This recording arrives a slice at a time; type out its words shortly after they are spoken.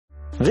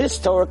This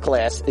Torah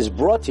class is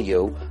brought to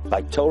you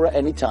by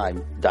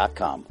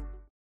TorahAnytime.com.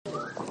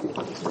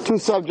 Two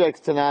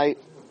subjects tonight.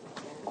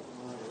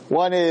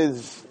 One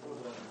is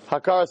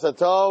Hakaras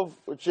Hatov,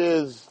 which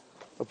is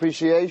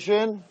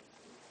appreciation.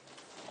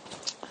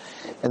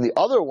 And the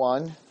other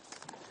one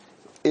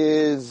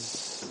is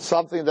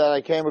something that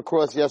I came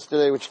across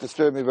yesterday which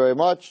disturbed me very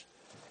much,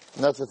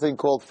 and that's a thing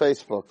called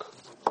Facebook.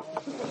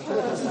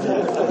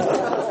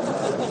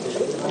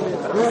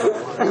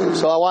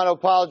 So I want to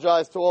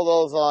apologize to all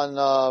those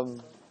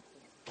on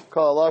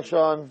Kol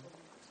Lashon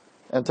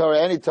and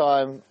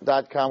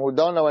TorahAnytime.com who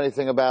don't know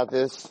anything about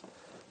this,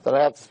 that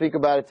I have to speak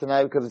about it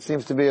tonight because it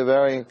seems to be a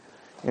very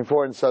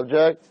important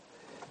subject.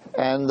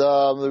 And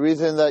the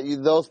reason that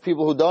those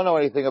people who don't know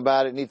anything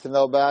about it need to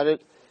know about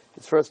it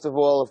is, first of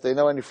all, if they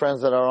know any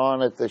friends that are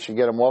on it, they should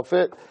get them off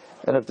it.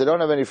 And if they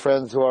don't have any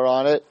friends who are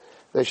on it,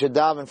 they should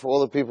daven for all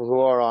the people who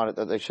are on it,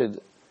 that they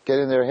should get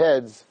in their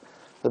heads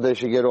that they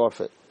should get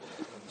off it.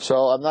 So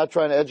I'm not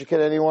trying to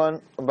educate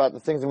anyone about the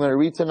things I'm going to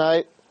read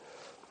tonight,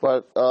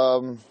 but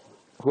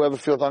whoever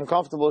feels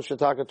uncomfortable should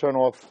turn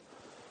off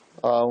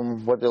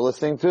what they're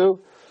listening to.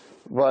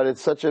 But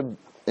it's such an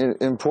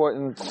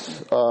important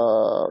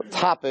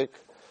topic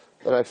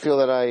that I feel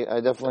that I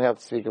definitely have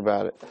to speak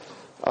about it.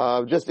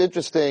 Just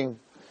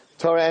interesting,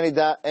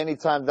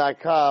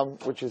 TorahAnytime.com,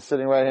 which is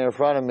sitting right here in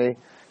front of me,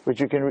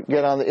 which you can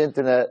get on the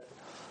internet,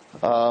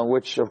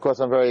 which of course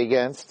I'm very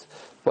against.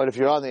 But if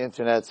you're on the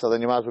internet, so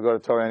then you might as well go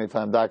to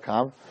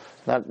TorahAnytime.com,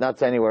 not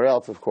to anywhere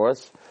else, of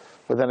course.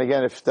 But then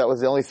again, if that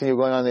was the only thing you're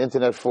going on the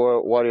internet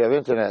for, why do you have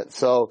internet?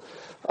 So,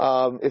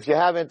 if you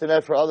have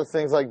internet for other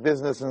things like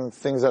business and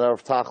things that are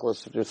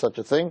tachlis, if there's such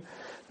a thing,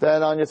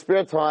 then on your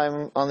spare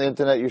time on the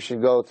internet you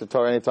should go to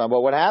Torah Anytime.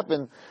 But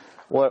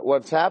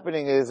what's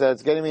happening is that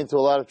it's getting me into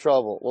a lot of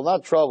trouble. Well,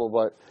 not trouble,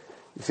 but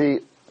you see,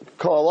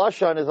 Kol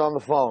Lashon is on the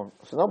phone,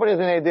 so nobody has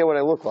any idea what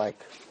I look like.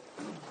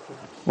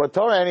 But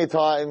Torah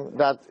Anytime,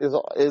 that is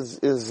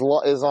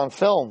on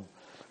film.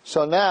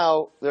 So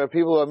now there are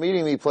people who are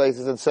meeting me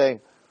places and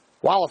saying,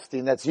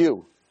 "Wallerstein, that's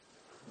you.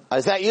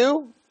 Is that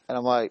you?" And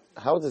I'm like,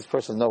 how does this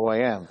person know who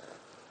I am?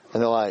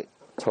 And they're like,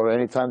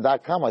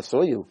 TorahAnytime.com, I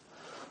saw you.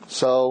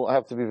 So I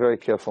have to be very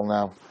careful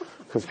now,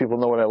 because people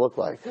know what I look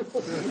like.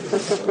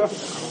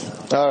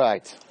 All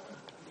right.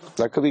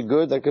 That could be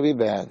good, that could be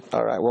bad.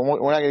 All right, we're not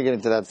going to get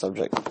into that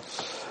subject.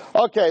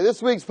 Okay,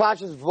 this week's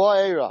Parashat is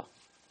Va'era.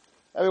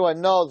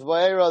 Everyone knows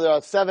Va'era, there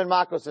are 7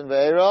 makos in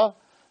Va'era.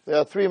 There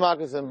are 3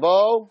 makos in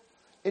Bo.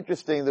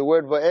 Interesting, the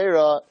word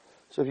Va'era,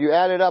 so if you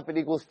add it up, it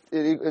equals,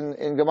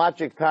 in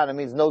Gematria Kana,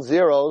 means no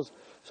zeros.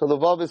 So the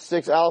Vav is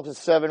 6, Aleph is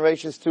 7,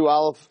 Resh is 2,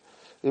 Aleph,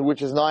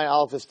 which is 9,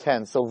 Aleph is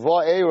 10. So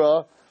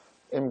Va'era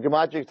in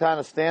Gematria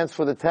Kana stands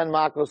for the 10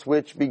 makos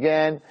which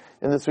began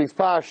in this week's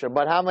Parasha.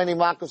 But how many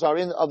makos are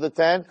in of the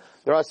 10?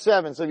 There are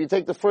 7. So if you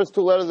take the first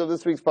 2 letters of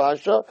this week's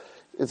Parasha,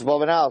 it's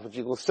Vav and Aleph, which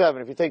equals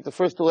 7. If you take the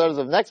first 2 letters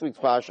of next week's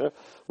Parasha,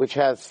 which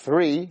has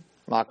 3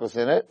 makos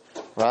in it,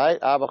 right?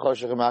 Abba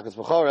Choshech and Makos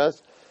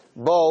B'chores,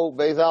 Bo,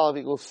 Beis Aleph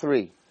equals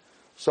 3.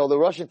 So the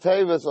Rosh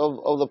Tevas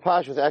of the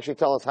Parashas actually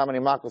tell us how many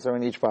makos are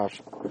in each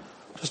Parasha.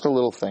 Just a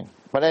little thing.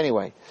 But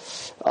anyway.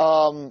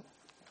 So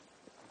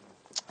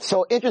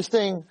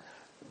interesting,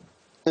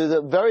 is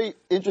a very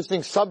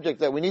interesting subject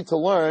that we need to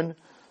learn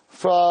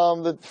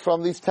from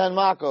these 10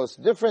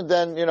 makos. Different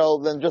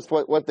than just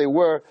what they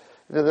were.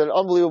 There's an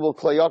unbelievable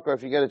Kleyakar,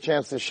 if you get a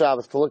chance this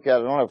Shabbos to look at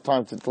it. I don't have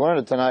time to learn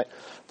it tonight.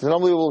 There's an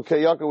unbelievable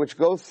Kleyakar which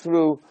goes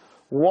through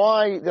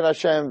why did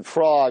Hashem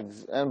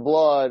frogs and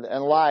blood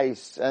and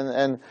lice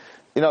and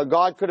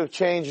God could have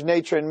changed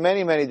nature in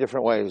many, many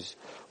different ways.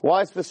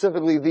 Why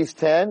specifically these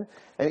 10?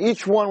 And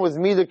each one was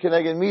Midah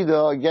Keneged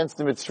Midah against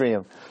the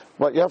Mitzrayim.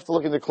 But you have to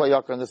look in the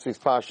Kleyakar in this week's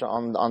Pasha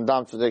on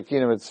Dam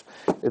Tzedekinem.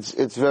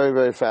 It's very,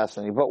 very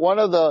fascinating. But one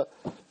of the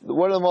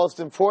most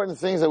important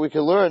things that we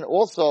can learn,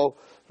 also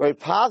very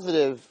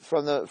positive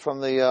from the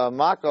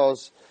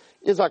Makos,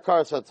 is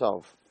Hakaras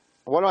Hatov.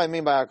 What do I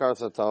mean by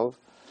Hakaras Hatov?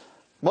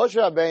 Moshe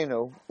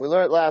Rabbeinu, we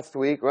learned last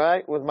week,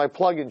 right, with my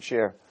plug-in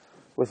share,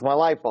 with my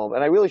light bulb.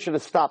 And I really should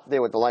have stopped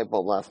there with the light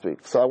bulb last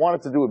week. So I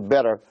wanted to do it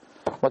better.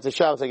 Once the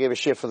Shabbos I gave a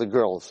share for the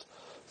girls.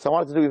 So I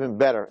wanted to do even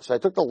better. So I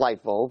took the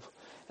light bulb,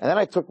 and then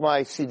I took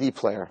my CD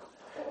player.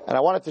 And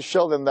I wanted to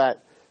show them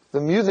that the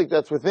music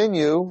that's within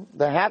you,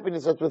 the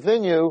happiness that's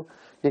within you,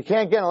 you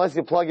can't get unless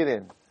you plug it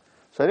in.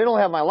 So I didn't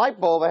only have my light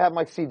bulb, I had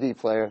my CD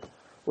player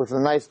with a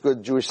nice,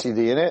 good Jewish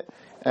CD in it,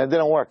 and it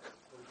didn't work.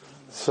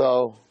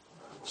 So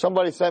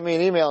somebody sent me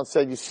an email and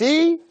said, you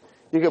see,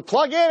 you can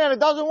plug in and it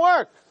doesn't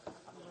work.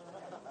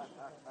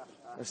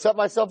 I set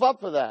myself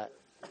up for that.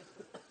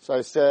 So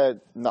I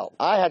said, no,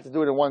 I had to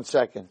do it in 1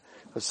 second.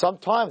 Because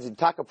sometimes you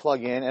tack a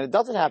plug in and it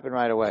doesn't happen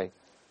right away.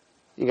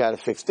 You gotta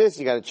fix this,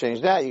 you gotta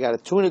change that, you gotta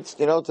tune it,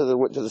 to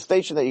the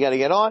station that you gotta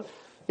get on.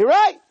 You're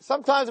right.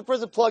 Sometimes a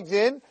person plugs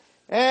in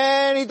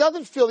and he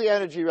doesn't feel the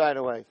energy right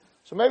away.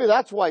 So maybe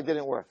that's why it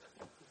didn't work.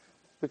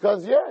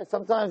 Because,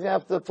 sometimes you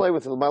have to play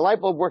with it. My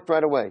light bulb worked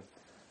right away.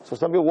 So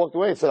some people walked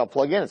away and said, I'll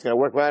plug in, it's going to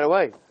work right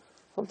away.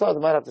 Sometimes it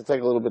might have to take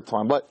a little bit of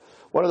time. But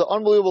one of the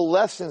unbelievable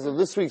lessons of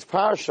this week's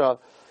parasha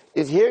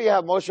is here you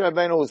have Moshe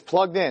Rabbeinu who's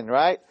plugged in,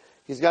 right?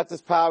 He's got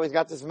this power, he's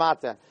got this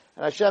matter.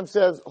 And Hashem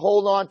says,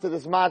 hold on to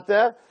this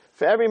matter.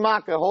 For every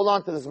makkah, hold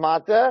on to this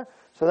matter,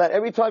 so that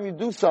every time you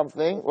do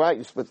something, right,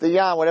 you split the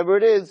yam, whatever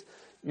it is,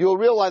 you'll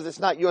realize it's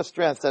not your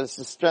strength, that it's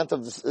the strength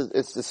of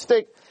it's the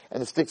stick,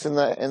 and the stick's in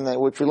the,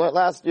 which we learned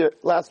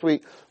last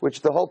week,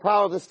 which the whole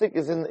power of the stick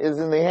is in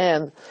the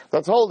hand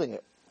that's holding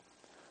it.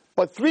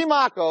 But 3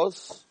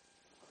 makos,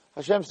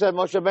 Hashem said,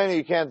 Moshe Rabbeinu,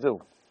 you can't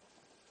do.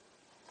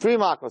 3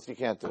 makos you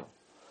can't do.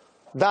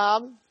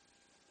 Dam,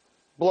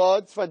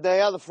 blood,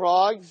 Sfadeya, the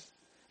frogs,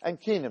 and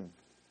Kinim.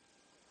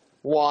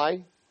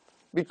 Why?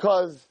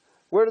 Because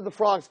where did the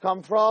frogs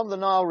come from? The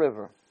Nile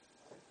River.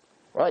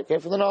 Right? Came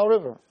from the Nile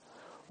River.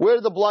 Where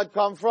did the blood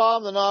come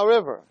from? The Nile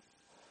River.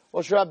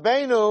 Moshe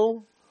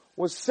Rabbeinu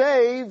was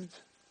saved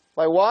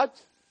by what?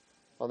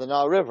 By the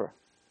Nile River.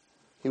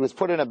 He was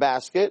put in a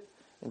basket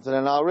into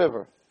the Nile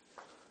River.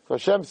 So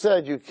Hashem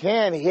said, you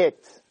can't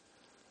hit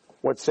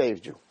what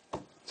saved you.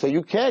 So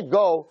you can't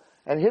go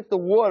and hit the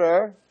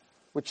water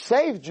which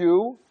saved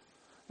you,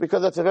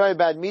 because that's a very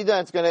bad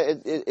midah.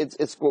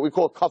 It's what we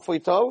call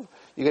kafui tov.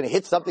 You're going to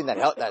hit something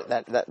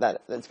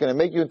that's going to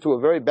make you into a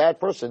very bad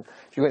person.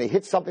 If you're going to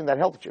hit something that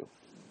helped you,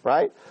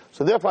 right?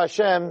 So therefore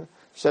Hashem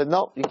said,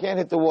 no, you can't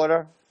hit the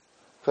water,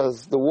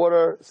 because the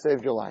water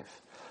saved your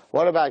life.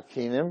 What about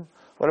kinim?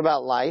 What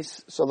about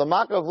lice? So the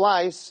mark of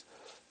lice,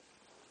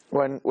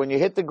 when you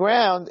hit the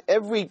ground,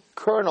 every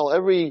kernel,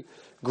 every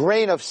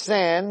grain of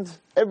sand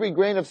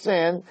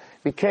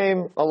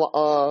became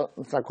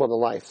it's not called a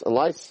lice,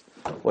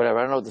 whatever,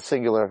 I don't know what the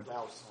singular,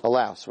 a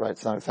louse, right,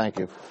 so, thank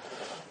you.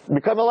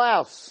 Become a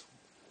louse.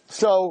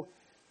 So,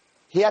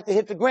 he had to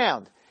hit the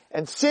ground.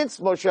 And since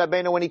Moshe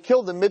Rabbeinu, when he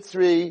killed the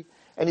Mitzri,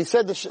 and he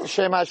said the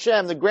Shem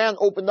Hashem, the ground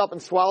opened up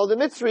and swallowed the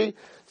Mitzri,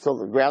 so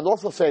the ground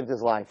also saved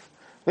his life.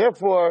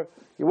 Therefore,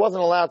 he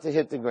wasn't allowed to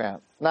hit the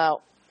ground.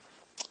 Now,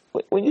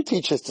 when you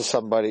teach this to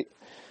somebody,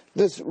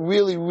 this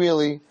really,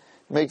 really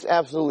makes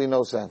absolutely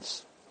no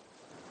sense.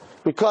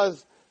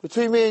 Because,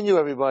 between me and you,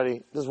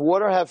 everybody, does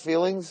water have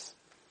feelings?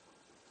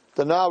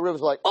 The Nile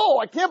River's like, oh,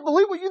 I can't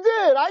believe what you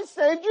did. I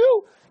saved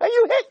you, and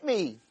you hit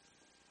me.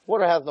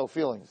 Water has no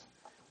feelings.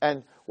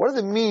 And what does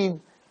it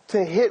mean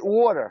to hit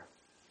water?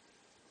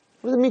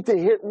 What does it mean to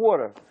hit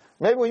water?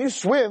 Maybe when you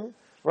swim,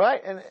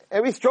 right, and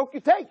every stroke you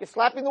take, you're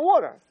slapping the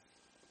water.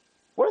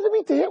 What does it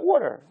mean to hit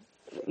water?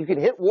 You can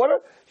hit water?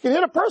 You can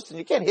hit a person.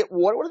 You can't hit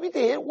water. What does it mean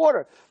to hit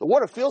water? The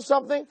water feels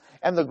something,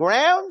 and the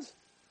ground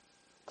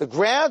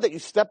that you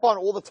step on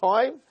all the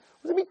time,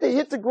 what does it mean to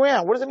hit the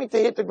ground? What does it mean to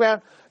hit the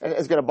ground? And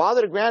it's going to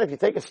bother the ground if you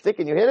take a stick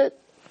and you hit it?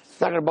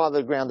 It's not going to bother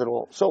the ground at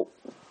all. So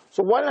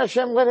why did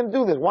Hashem let him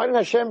do this? Why didn't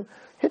Hashem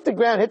hit the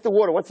ground, hit the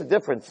water? What's the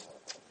difference?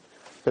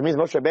 That means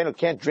Moshe Rabbeinu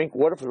can't drink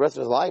water for the rest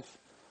of his life.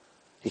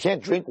 He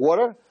can't drink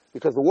water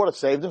because the water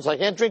saved him, so I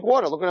can't drink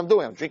water. Look what I'm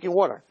doing. I'm drinking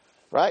water.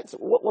 Right? So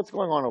what's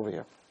going on over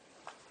here?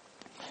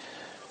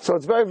 So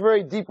it's very,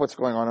 very deep what's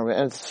going on over here.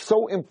 And it's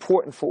so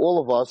important for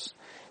all of us,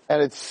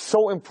 and it's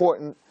so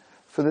important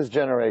for this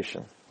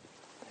generation.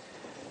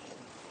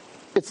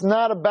 It's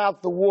not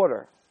about the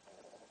water.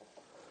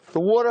 The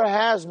water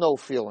has no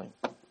feeling.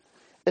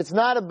 It's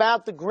not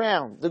about the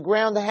ground. The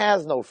ground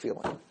has no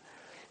feeling.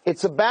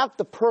 It's about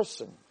the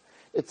person.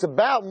 It's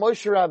about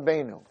Moshe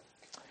Rabbeinu.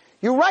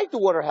 You're right, the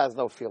water has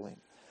no feeling.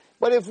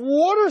 But if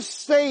water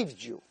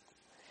saved you,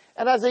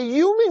 and as a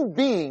human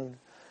being,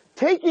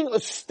 taking a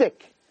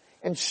stick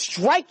and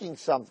striking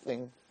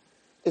something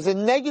is a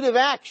negative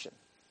action,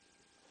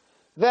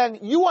 then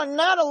you are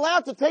not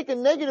allowed to take a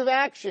negative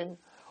action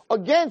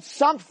against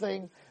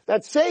something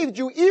that saved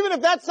you, even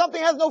if that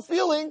something has no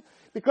feeling,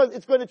 because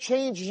it's going to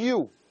change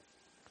you.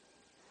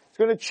 It's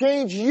going to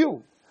change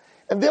you.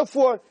 And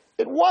therefore,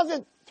 it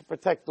wasn't to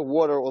protect the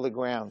water or the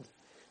ground.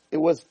 It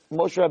was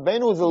Moshe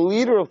Rabbeinu was the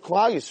leader of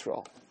Klal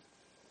Yisrael.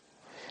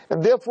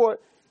 And therefore,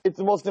 it's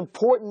the most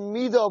important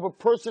midah of a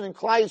person in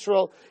Klal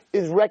Yisrael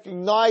is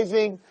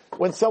recognizing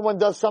when someone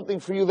does something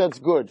for you that's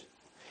good.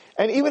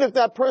 And even if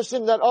that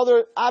person, that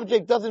other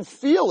object doesn't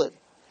feel it,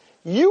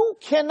 you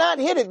cannot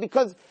hit it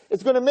because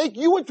it's going to make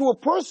you into a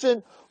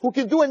person who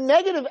can do a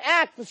negative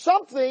act to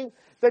something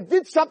that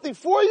did something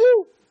for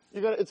you.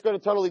 It's going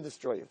to totally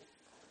destroy you.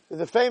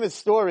 There's a famous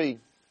story.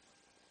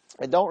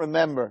 I don't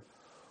remember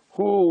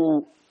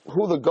who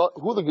the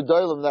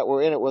Gedolim that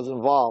were in it was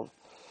involved,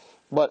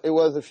 but it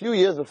was a few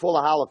years before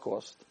the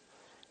Holocaust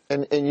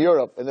in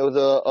Europe, and there was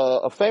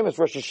a famous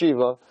Rosh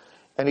Yeshiva,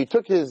 and he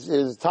took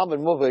his Talmud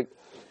Muvik.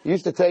 He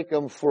used to take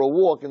him for a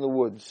walk in the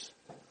woods.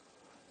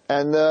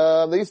 And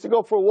they used to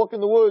go for a walk in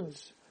the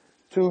woods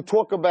to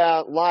talk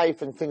about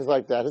life and things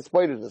like that. It's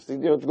spider this, to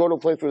go to a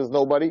place where there's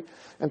nobody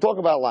and talk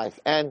about life.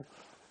 And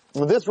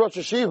this Rosh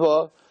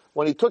Yeshiva,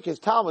 when he took his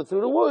Talmud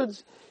through the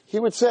woods, he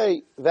would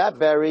say, that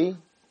berry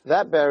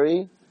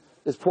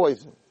is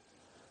poison.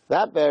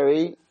 That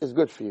berry is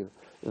good for you.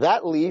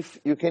 That leaf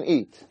you can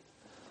eat.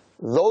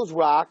 Those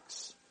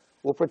rocks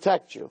will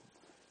protect you.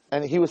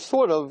 And he was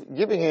sort of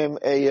giving him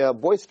a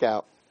Boy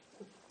Scout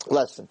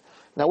lesson.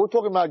 Now we're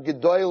talking about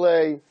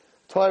Gedolei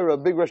Torah,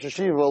 big Rosh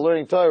Yeshiva,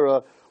 learning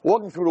Torah,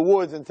 walking through the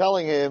woods and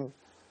telling him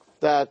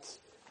that,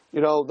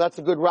 that's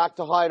a good rock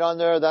to hide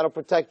under, that'll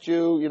protect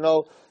you,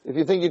 if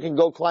you think you can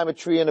go climb a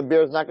tree and a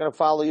bear is not going to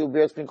follow you,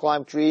 bears can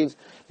climb trees.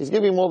 He's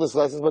giving him all these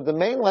lessons, but the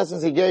main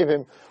lessons he gave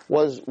him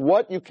was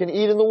what you can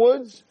eat in the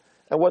woods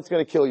and what's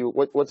going to kill you,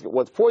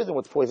 what's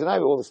poison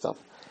ivy, all this stuff.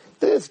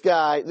 This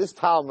guy, this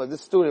Talmud,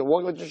 this student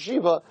walking with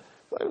yeshiva,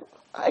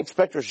 I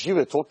expect Rosh Yeshiva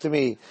to talk to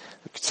me,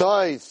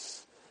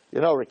 Ktsois,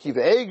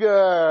 Rekiva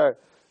Eger,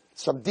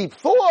 some deep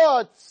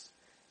thoughts,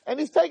 and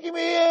he's taking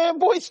me in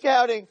Boy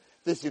Scouting.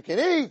 This you can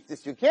eat,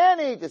 this you can't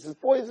eat, this is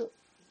poison.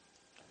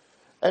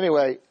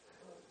 Anyway,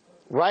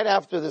 right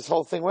after this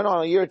whole thing went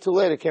on, a year or two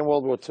later came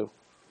World War II.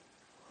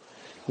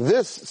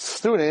 This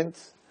student,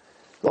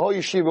 the whole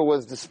yeshiva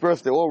was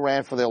dispersed, they all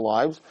ran for their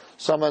lives.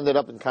 Some ended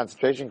up in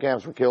concentration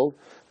camps, were killed.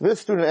 This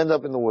student ended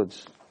up in the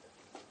woods.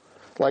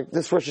 Like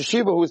this Rosh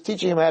Yeshiva who was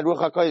teaching him had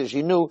Ruach HaKodesh.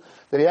 He knew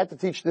that he had to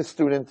teach this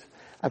student.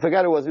 I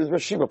forgot who it was. It was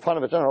Rosh Yeshiva,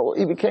 Panovich. I don't know.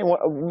 He became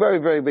a very,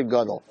 very big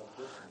gadol.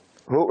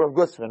 Rav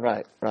Gussman,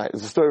 right.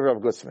 It's the story of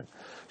Rav Gussman.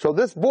 So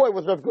this boy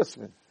was Rav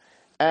Gussman.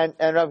 And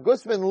Rav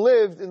Gussman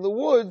lived in the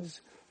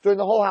woods during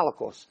the whole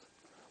Holocaust.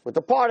 With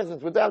the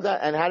partisans, with that.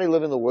 And how did he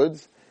live in the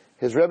woods?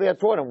 His Rebbe had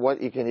taught him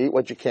what you can eat,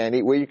 what you can't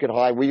eat, where you can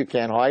hide, where you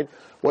can't hide,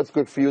 what's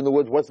good for you in the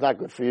woods, what's not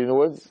good for you in the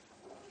woods.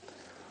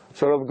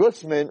 So Rav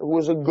Gussman, who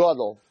was a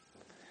gadol,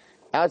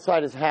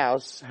 outside his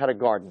house had a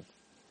garden.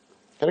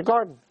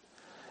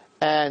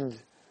 And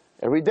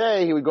every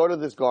day he would go to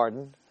this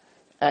garden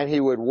and he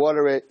would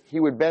water it. He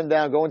would bend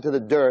down, go into the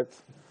dirt.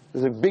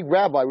 There's a big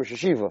rabbi, Rosh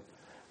Yeshiva,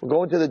 would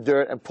go into the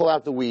dirt and pull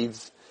out the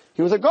weeds.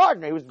 He was a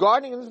gardener. He was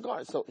gardening in his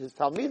garden. So his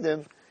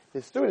Talmidim,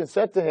 his students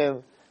said to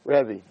him,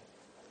 Rebbe,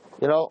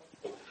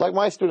 like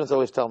my students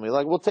always tell me,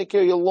 like, we'll take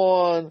care of your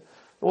lawn,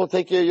 we'll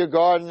take care of your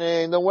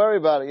gardening, don't worry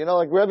about it.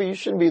 Like, Rebbe, you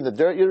shouldn't be in the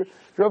dirt. You're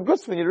a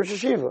Gussman, you're Rosh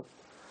Yeshiva.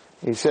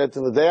 He said,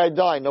 till the day I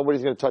die,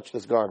 nobody's going to touch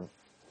this garden.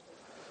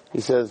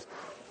 He says,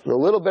 the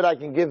little bit I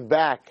can give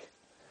back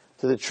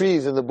to the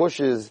trees and the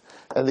bushes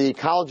and the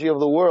ecology of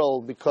the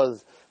world,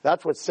 because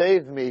that's what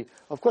saved me.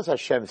 Of course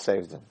Hashem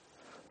saved him.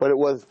 But it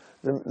was,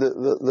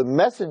 the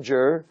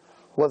messenger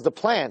was the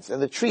plants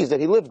and the trees that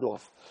he lived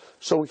off.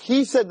 So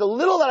he said, the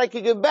little that I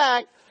can give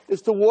back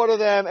is to water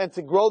them and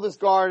to grow this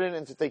garden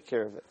and to take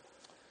care of it.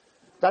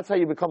 That's how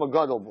you become a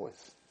gadol,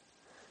 boys.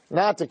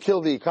 Not to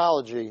kill the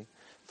ecology.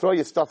 Throw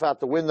your stuff out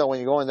the window when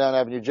you're going down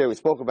Avenue J. We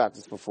spoke about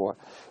this before.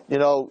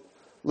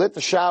 Let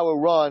the shower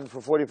run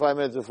for 45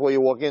 minutes before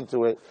you walk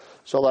into it.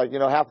 So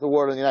half the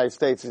water in the United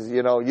States is,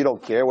 you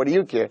don't care. What do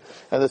you care?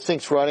 And the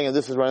sink's running and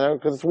this is running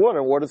because it's water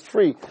and water's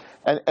free.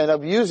 And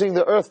abusing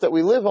the earth that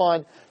we live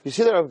on, you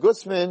see that Rav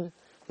Gussman,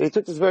 he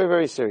took this very,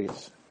 very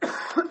serious.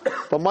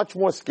 But much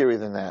more scary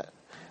than that.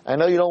 I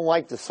know you don't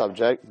like the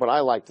subject, but I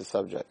like the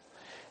subject.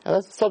 And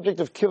that's the subject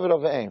of kibbud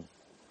of aim.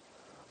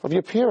 Of your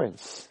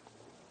appearance.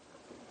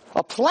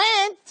 A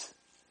plant,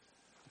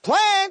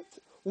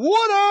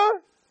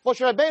 water. Moshe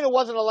Rabbeinu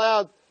wasn't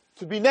allowed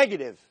to be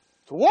negative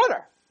to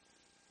water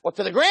or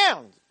to the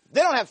ground.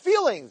 They don't have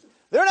feelings.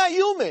 They're not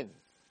human.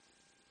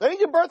 They didn't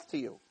give birth to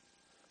you.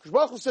 Because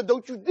Baruch Hu said,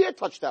 don't you dare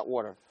touch that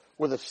water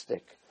with a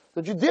stick.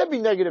 Don't you dare be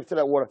negative to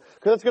that water,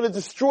 because it's going to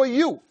destroy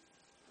you.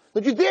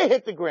 Don't you dare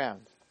hit the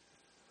ground.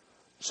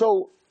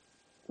 So,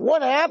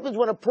 what happens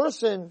when a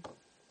person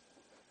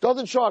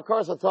doesn't show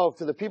hakaras hatov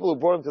to the people who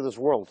brought him to this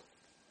world?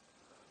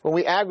 When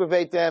we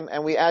aggravate them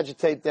and we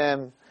agitate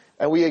them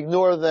and we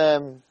ignore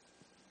them,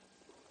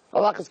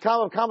 Allah's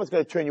karma is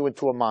going to turn you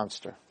into a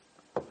monster.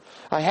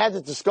 I had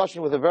this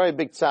discussion with a very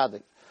big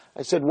tzaddik.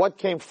 I said, what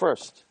came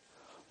first?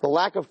 The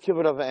lack of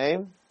kibbud of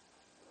aim,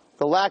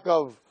 the lack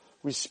of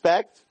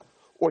respect,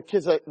 or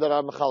kids that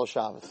are mechal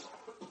Shabbos?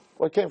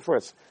 What came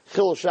first?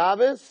 Chil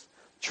Shabbos,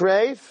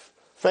 treif,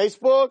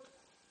 Facebook,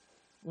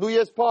 New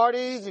Year's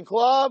parties and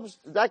clubs,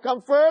 did that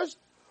come first?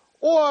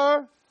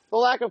 Or the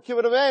lack of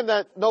kibbud of aim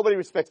that nobody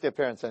respects their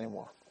parents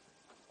anymore?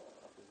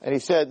 And he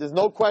said, there's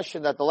no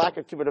question that the lack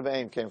of kibbud of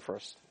aim came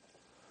first.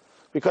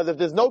 Because if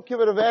there's no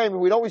kibbud of aim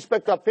and we don't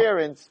respect our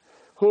parents,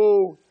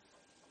 who,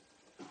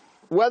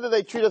 whether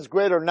they treat us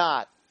great or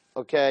not,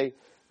 okay,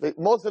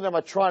 most of them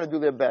are trying to do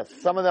their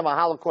best. Some of them are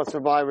Holocaust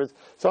survivors.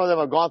 Some of them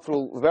have gone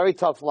through a very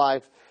tough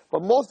life.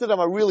 But most of them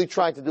are really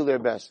trying to do their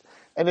best.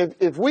 And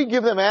if we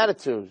give them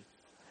attitude,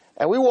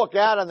 and we walk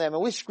out on them,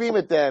 and we scream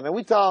at them, and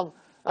we tell them,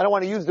 I don't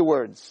want to use the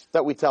words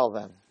that we tell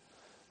them,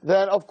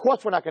 then of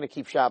course we're not going to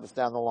keep Shabbos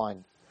down the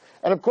line.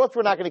 And of course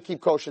we're not going to keep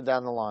kosher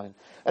down the line.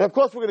 And of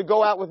course we're going to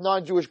go out with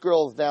non-Jewish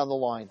girls down the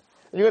line.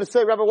 And you're going to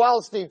say, Rabbi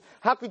Wallerstein,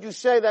 how could you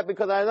say that?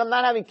 Because I'm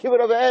not having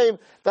kibbud of aim,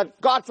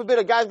 that God forbid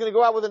a guy's going to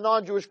go out with a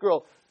non-Jewish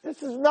girl. This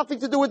has nothing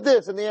to do with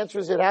this. And the answer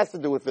is it has to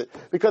do with it.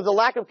 Because the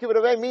lack of kibbud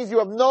of aim means you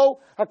have no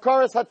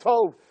hakaras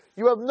hatov.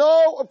 You have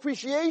no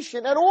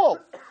appreciation at all.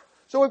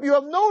 So if you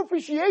have no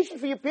appreciation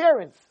for your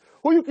parents,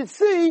 who you can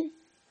see,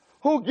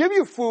 who give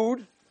you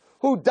food,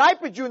 who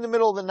diapered you in the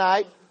middle of the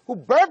night, who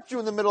burped you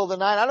in the middle of the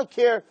night, I don't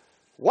care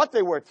what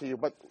they were to you,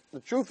 but the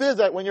truth is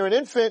that when you're an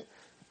infant,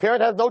 the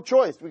parent has no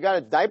choice. We got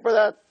to diaper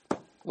that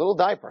little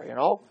diaper,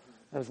 and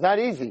it's not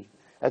easy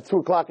at 2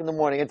 o'clock in the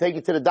morning, and take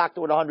you to the doctor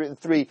with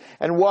 103,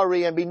 and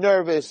worry and be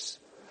nervous.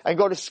 and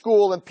go to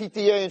school and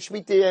PTA and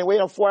shmita and wait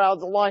on 4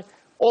 hours in line.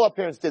 All our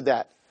parents did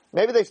that.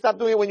 Maybe they stopped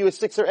doing it when you were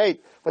 6 or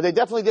 8, but they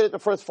definitely did it the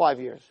first 5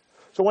 years.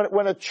 So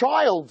when a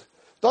child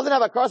doesn't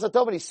have a Parashat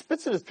and he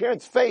spits in his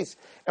parents' face,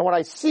 and when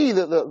I see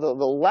the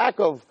lack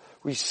of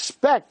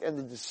respect and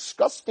the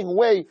disgusting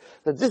way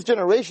that this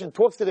generation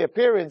talks to their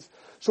parents,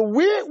 so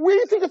where do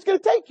you think it's going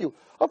to take you?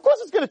 Of course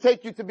it's going to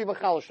take you to be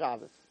Machal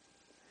Shabbos.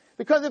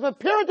 Because if a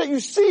parent that you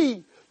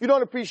see, you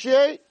don't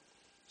appreciate,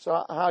 so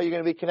how are you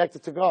going to be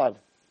connected to God?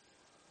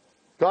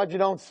 God you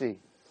don't see.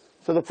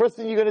 So the first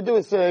thing you're going to do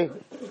is say,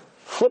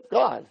 flip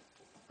God.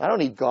 I don't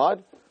need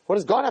God. What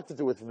does God have to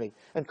do with me?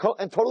 And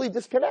totally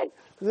disconnect.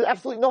 There's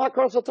absolutely no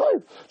Hakaras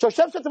HaTov. So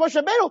Hashem said to Moshe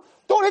Rabbeinu,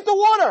 don't hit the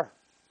water.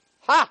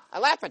 Ha! I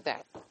laugh at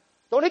that.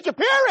 Don't hit your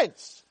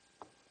parents.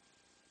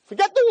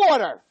 Forget the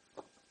water.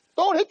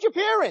 Don't hit your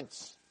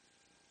parents.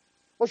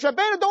 Moshe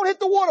Rabbeinu, don't hit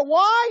the water.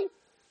 Why?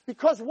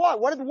 Because what?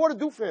 What did the water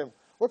do for him?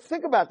 Let's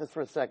think about this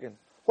for a second.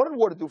 What did the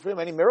water do for him?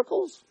 Any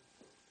miracles?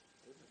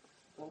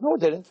 No,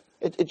 it didn't.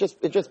 It just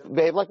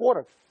behaved like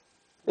water.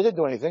 It didn't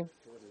do anything.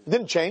 It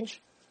didn't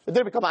change. It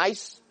didn't become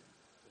ice.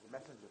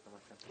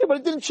 Yeah, but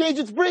it didn't change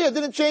its bria. It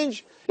didn't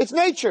change its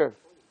nature.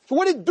 So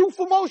what did it do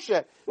for Moshe?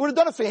 It would have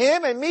done it for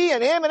him and me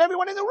and him and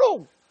everyone in the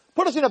room.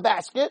 Put us in a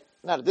basket,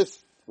 not at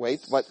this weight,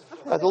 but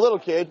as a little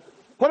kid,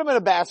 put him in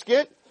a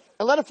basket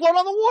and let it float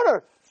on the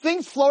water.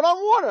 Things float on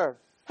water.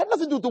 Had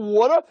nothing to do with the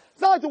water.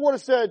 It's not like the water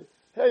said,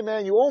 hey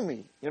man, you owe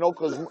me,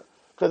 because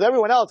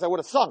everyone else I would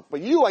have sunk,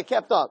 but you I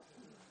kept up.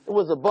 It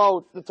was a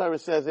boat. The Torah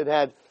says it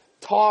had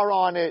tar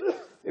on it.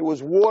 It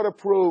was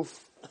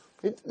waterproof.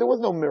 There was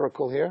no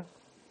miracle here.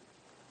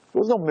 There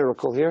was no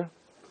miracle here.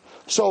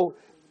 So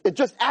it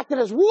just acted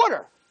as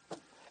water.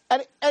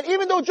 And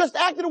even though it just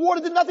acted as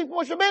water, did nothing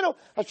for Moshe Rabbeinu,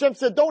 Hashem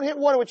said, don't hit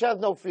water which has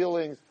no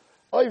feelings.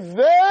 Oy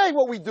vey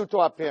what we do to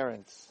our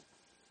parents.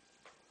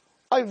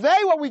 Oy vey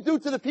what we do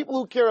to the people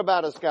who care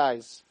about us,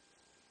 guys.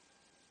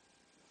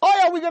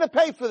 Oh, are we going to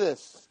pay for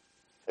this?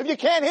 If you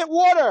can't hit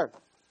water.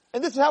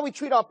 And this is how we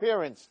treat our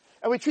parents.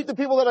 And we treat the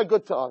people that are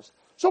good to us.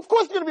 So of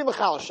course you're going to be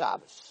Machal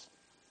Shabbos.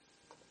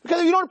 Because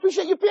if you don't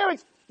appreciate your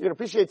parents, you're going to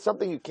appreciate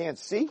something you can't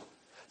see.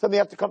 Something you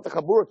have to come to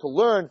Chabura to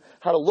learn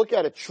how to look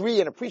at a tree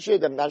and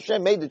appreciate that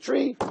Hashem made the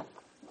tree.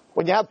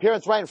 When you have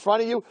parents right in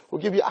front of you who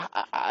give you,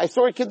 I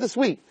saw a kid this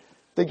week.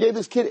 They gave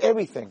this kid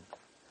everything.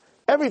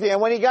 Everything.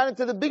 And when he got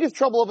into the biggest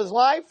trouble of his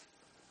life,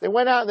 they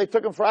went out and they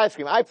took him for ice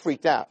cream. I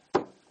freaked out.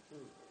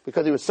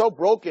 Because he was so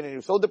broken and he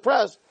was so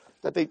depressed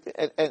that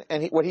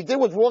what he did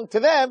was wrong to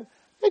them.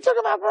 They took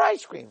him out for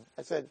ice cream.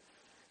 I said,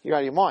 you're out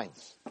of your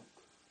minds.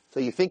 So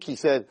you think he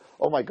said,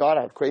 oh my God,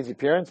 I have crazy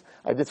parents.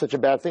 I did such a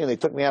bad thing and they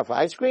took me out for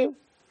ice cream?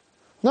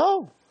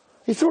 No.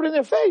 He threw it in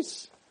their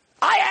face.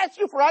 I asked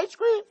you for ice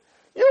cream?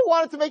 You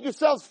wanted to make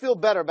yourselves feel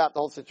better about the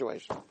whole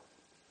situation.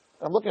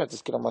 I'm looking at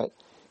this kid, I'm like,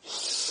 he's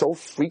so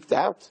freaked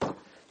out.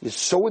 He's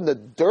so in the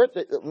dirt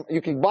that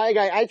you can buy a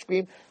guy ice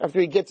cream after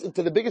he gets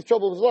into the biggest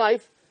trouble of his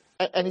life,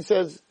 and he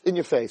says, in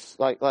your face,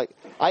 like,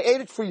 I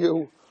ate it for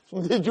you,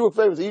 did you a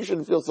favor, so you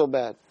shouldn't feel so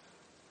bad.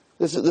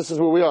 This is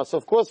where we are. So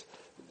of course,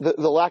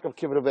 the lack of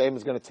kibbut v'aim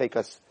is going to take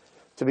us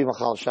to be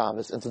Machal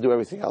Shabbos and to do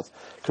everything else.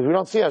 Because we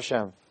don't see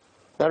Hashem.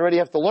 We already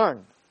have to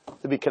learn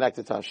to be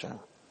connected to Hashem.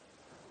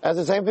 And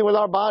it's the same thing with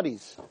our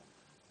bodies.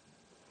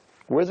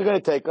 Where's it going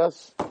to take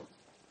us?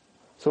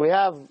 So we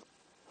have,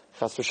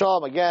 Chas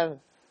v'shalom, again,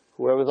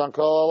 whoever's on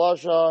Kol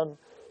Lashon,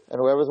 and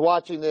whoever's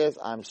watching this,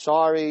 I'm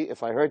sorry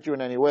if I hurt you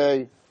in any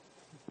way.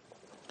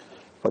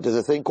 But there's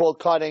a thing called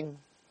cutting.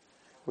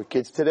 With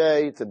kids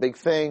today, it's a big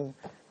thing.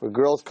 Where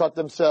girls cut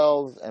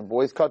themselves and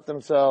boys cut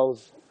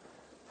themselves.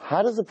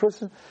 How does a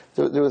person...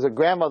 There was a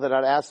grandmother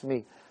that asked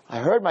me, I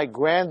heard my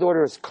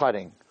granddaughter is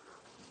cutting.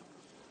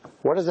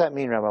 What does that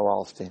mean, Rabbi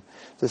Wallerstein?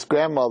 This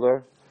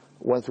grandmother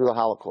went through the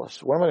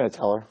Holocaust. What am I going to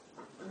tell her?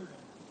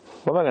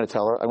 What am I going to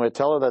tell her? I'm going to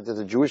tell her that there's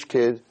a Jewish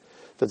kid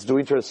that's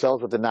doing to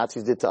herself what the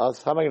Nazis did to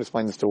us. How am I going to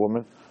explain this to a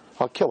woman?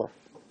 I'll kill her.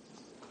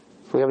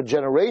 So we have a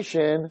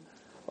generation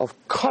of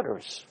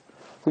cutters.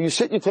 Where you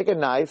sit, you take a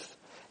knife,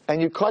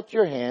 and you cut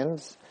your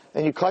hands,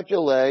 and you cut your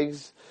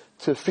legs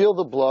to feel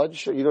the blood.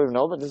 Sure, you don't even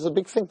know, but this is a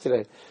big thing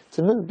today. It's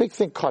a big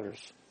thing,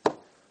 cutters.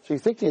 So you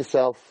think to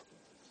yourself,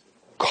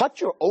 cut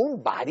your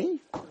own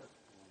body?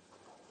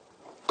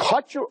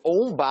 Cut your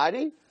own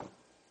body?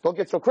 Don't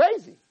get so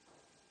crazy.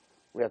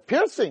 We have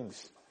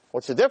piercings.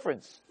 What's the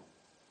difference?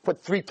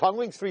 Put 3 tongue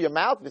rings through your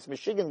mouth, this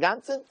Michigan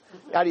Gansen,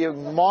 out of your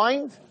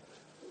mind.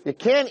 You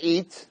can't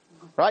eat,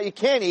 right? You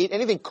can't eat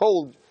anything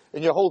cold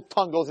and your whole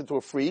tongue goes into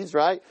a freeze,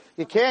 right?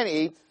 You can't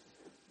eat.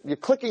 You're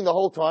clicking the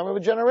whole time. We have a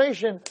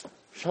generation.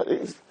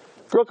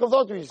 Girl comes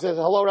up to me, she says,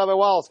 hello, Rabbi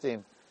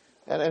Wallerstein.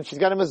 And she's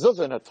got a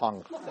mezuzah in her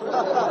tongue.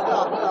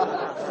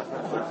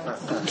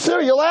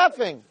 Sir, you're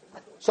laughing.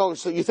 So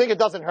you think it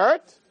doesn't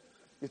hurt?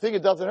 You think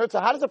it doesn't hurt? So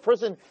how does a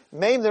person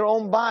maim their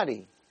own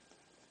body?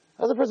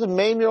 How does a person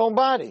maim your own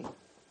body?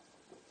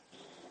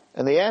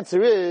 And the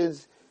answer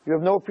is, you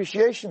have no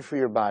appreciation for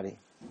your body.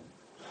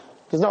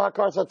 There's no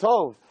Hakaras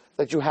HaTov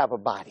that you have a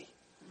body.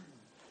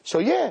 So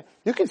yeah,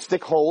 you can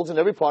stick holes in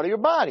every part of your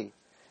body.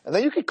 And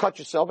then you can cut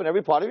yourself in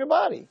every part of your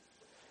body.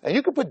 And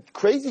you can put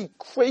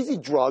crazy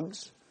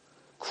drugs,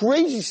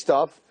 crazy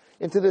stuff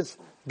into this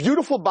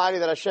beautiful body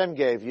that Hashem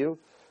gave you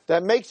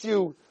that makes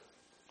you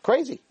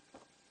crazy.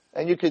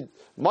 And you could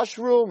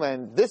mushroom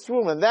and this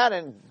room and that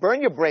and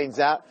burn your brains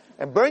out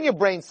and burn your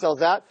brain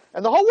cells out,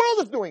 and the whole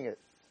world is doing it.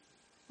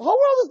 The whole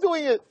world is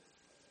doing it.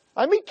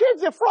 I meet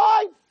kids, they're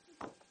fried.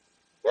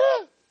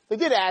 Yeah. They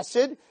did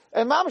acid,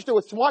 and mamish, they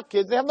were smart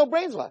kids, they have no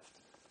brains left.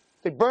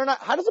 They burn out.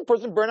 How does a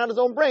person burn out his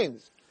own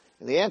brains?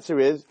 And the answer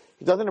is,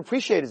 he doesn't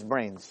appreciate his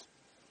brains.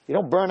 You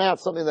don't burn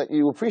out something that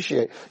you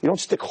appreciate. You don't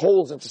stick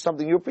holes into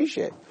something you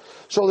appreciate.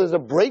 So there's a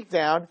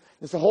breakdown.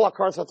 It's the whole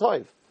Akar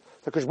Satoiv.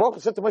 So Kosh Baruch Hu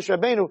said to Moshe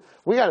Rabbeinu,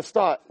 we got to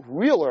start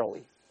real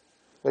early.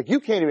 Like you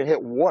can't even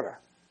hit water.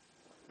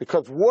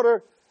 Because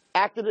water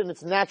acted in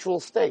its natural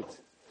state.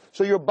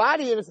 So your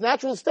body in its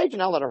natural state, you're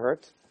not let it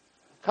hurt.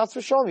 Chas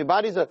v'sholom, your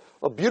body's a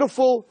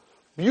beautiful,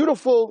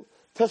 beautiful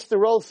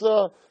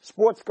Testarossa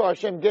sports car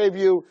Hashem gave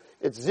you.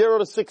 It's 0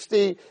 to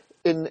 60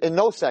 in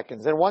no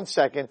seconds, in 1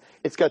 second.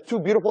 It's got 2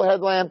 beautiful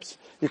headlamps.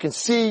 You can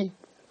see,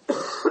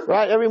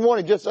 right? Every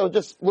morning, I was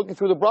just looking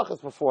through the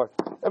brachas before.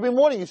 Every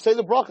morning you say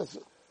the brachas.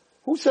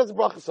 Who says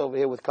brachas over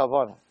here with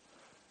kavanah?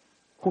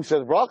 Who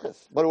says brachas?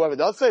 But whoever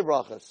does say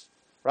brachas,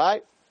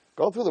 right?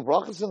 Go through the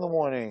brachas in the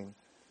morning.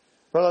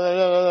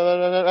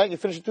 Right? You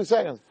finish in 2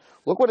 seconds.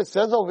 Look what it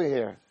says over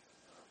here.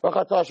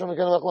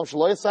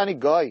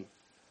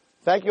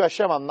 Thank you,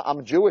 Hashem.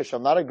 I'm Jewish.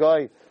 I'm not a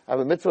guy. I have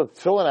a mitzvah of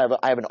tefillin.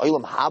 I have an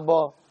olam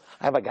haba.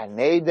 I have a Gan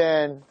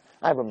Eden.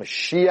 I have a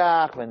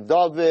Mashiach and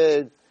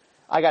David.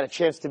 I got a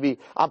chance to be.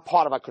 I'm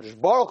part of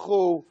HaKadosh Baruch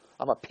Hu.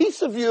 I'm a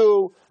piece of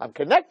you. I'm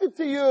connected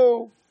to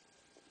you.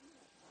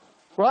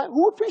 Right?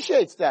 Who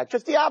appreciates that?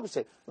 Just the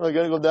opposite. Oh, I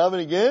got to go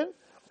daven again.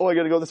 Oh, I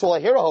got to go. That's all I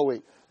hear a whole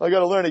week. I got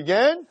to learn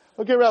again.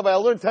 Okay, Rabbi,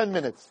 I'll learn 10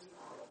 minutes.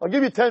 I'll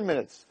give you 10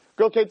 minutes.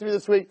 Go came to me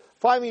this week.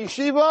 Find me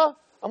yeshiva.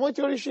 I'm willing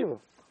to go to yeshiva.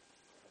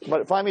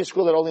 But find me a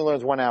school that only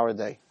learns 1 hour a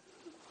day.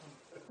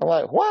 I'm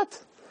like,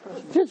 what?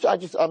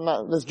 I'm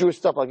not, this Jewish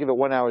stuff, I'll give it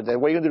 1 hour a day.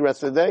 What are you going to do the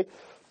rest of the day?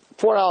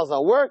 4 hours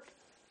I'll work,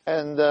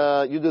 and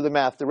you do the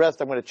math. The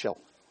rest I'm going to chill.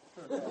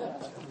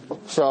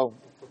 So,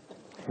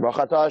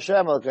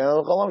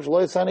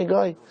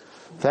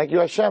 thank you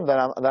Hashem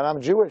that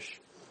I'm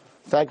Jewish.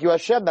 Thank you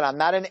Hashem that I'm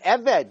not an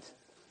eved.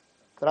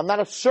 That I'm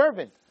not a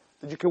servant.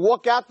 That you can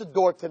walk out the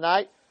door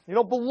tonight, you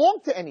don't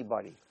belong to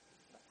anybody.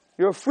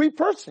 You're a free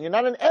person. You're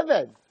not an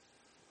eved.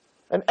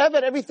 An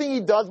eved, everything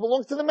he does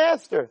belongs to the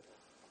master.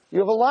 You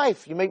have a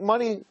life. You make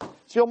money.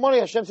 It's your money.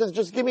 Hashem says,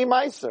 just give me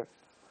meiser.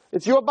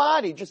 It's your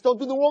body. Just don't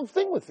do the wrong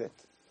thing with it.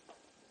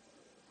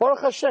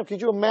 Baruch Hashem.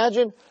 Could you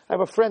imagine? I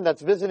have a friend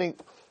that's visiting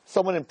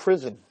someone in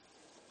prison.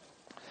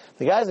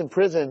 The guy's in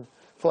prison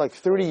for like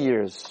 30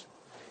 years.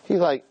 He's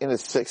like in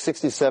his 60s,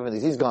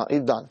 70s. He's gone.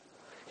 He's done.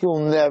 He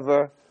will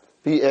never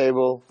be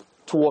able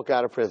to walk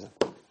out of prison.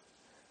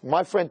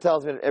 My friend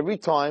tells me that every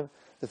time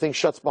the thing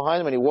shuts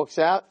behind him and he walks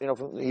out,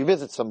 he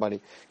visits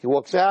somebody. He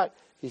walks out,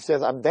 he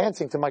says, I'm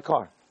dancing to my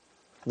car.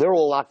 They're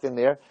all locked in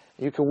there.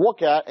 You can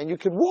walk out and you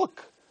can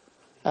walk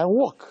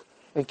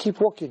and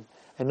keep walking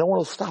and no one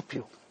will stop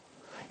you.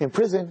 In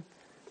prison,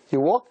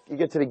 you walk, you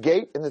get to the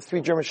gate and there's 3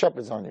 German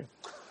shepherds on you.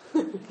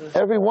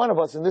 Every one of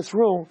us in this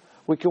room,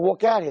 we can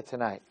walk out here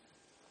tonight.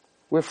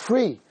 We're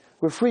free.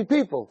 We're free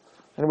people.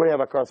 Anybody have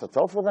a kar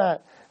satov for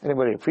that?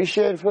 Anybody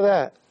appreciate it for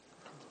that?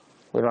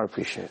 We don't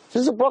appreciate it.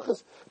 This is a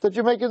brachas that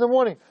you make in the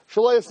morning.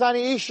 Shaloi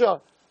Asani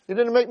Isha. You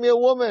didn't make me a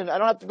woman. I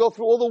don't have to go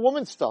through all the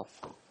woman stuff.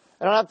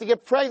 I don't have to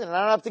get pregnant.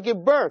 I don't have to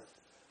give birth.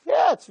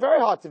 Yeah, it's very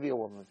hard to be a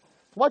woman.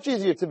 It's much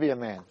easier to be a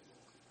man.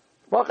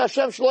 Baruch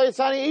Hashem Shaloi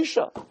Asani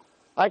Isha.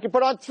 I can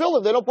put on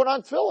tefillin. They don't put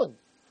on tefillin.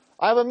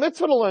 I have a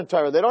mitzvah to learn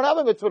Torah. They don't have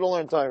a mitzvah to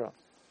learn Torah.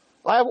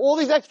 I have all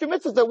these extra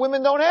mitzvahs that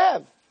women don't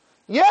have.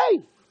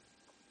 Yay!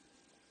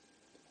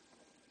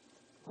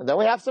 And then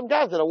we have some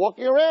guys that are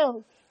walking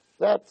around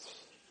that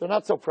they're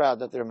not so proud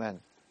that they're men.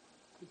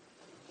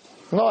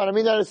 No, I don't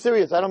mean that as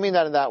serious. I don't mean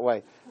that in that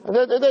way. They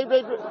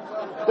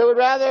would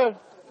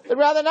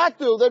rather not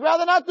do. They'd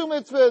rather not do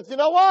mitzvahs. You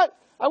know what?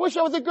 I wish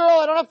I was a girl.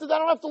 I don't have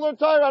to learn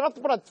Torah. I don't have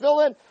to put on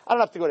tefillin. I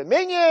don't have to go to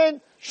minyan.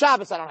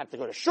 Shabbos, I don't have to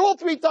go to shul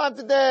 3 times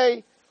a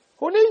day.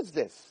 Who needs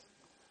this?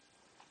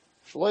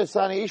 Shaloi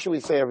Sani Isha we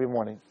say every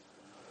morning.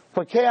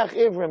 Pakeach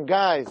Ivrim,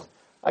 guys,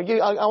 I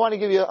want to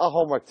give you a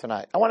homework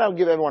tonight. I want to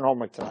give everyone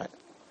homework tonight.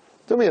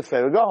 Do me a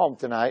favor, go home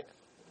tonight.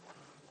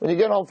 When you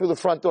get home through the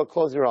front door,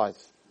 close your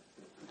eyes.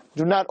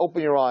 Do not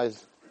open your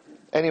eyes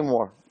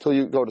anymore till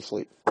you go to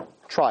sleep.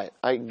 Try it.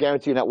 I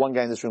guarantee you not one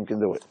guy in this room can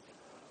do it.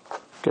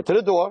 Get to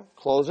the door,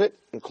 close it,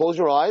 and close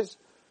your eyes.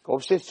 Go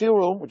upstairs to your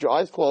room with your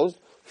eyes closed.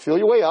 Feel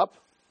your way up.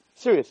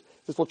 Serious.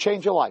 This will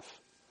change your life.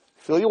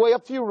 Feel your way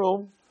up to your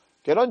room.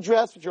 Get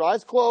undressed with your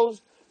eyes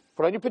closed.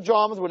 Put on your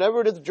pajamas,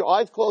 whatever it is, with your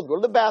eyes closed. Go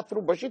to the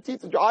bathroom, brush your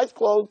teeth with your eyes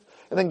closed,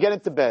 and then get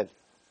into bed.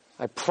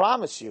 I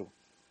promise you,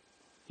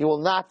 you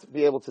will not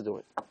be able to do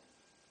it.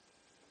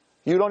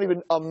 You don't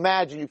even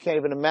imagine, you can't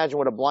even imagine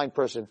what a blind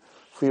person,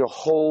 for your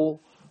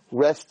whole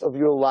rest of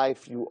your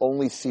life, you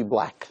only see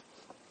black.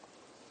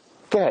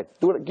 Go ahead,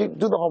 do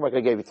the homework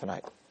I gave you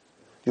tonight.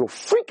 You'll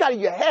freak out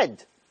of your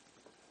head.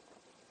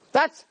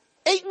 That's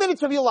 8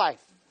 minutes of your life.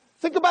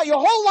 Think about your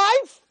whole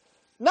life,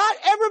 not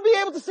ever be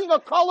able to see a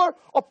color,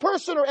 a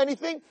person, or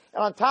anything.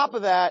 And on top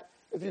of that,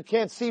 if you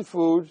can't see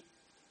food,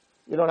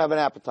 you don't have an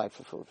appetite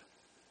for food.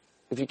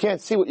 If you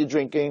can't see what you're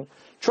drinking,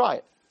 try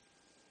it.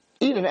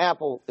 Eat an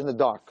apple in the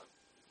dark.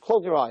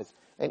 Close your eyes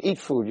and eat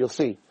food. You'll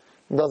see.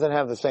 It doesn't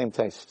have the same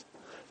taste.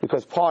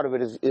 Because part of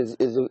it is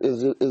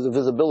the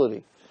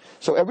visibility.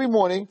 So every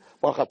morning,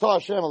 Baruch atah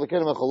Hashem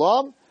Elokeinu melech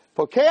haolam,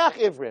 pokeach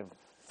ivrim.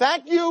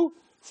 Thank you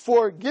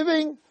for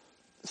giving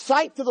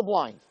sight to the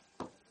blind.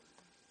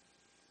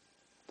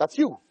 That's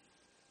you.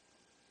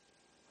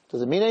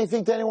 Does it mean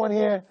anything to anyone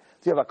here?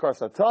 Do you have a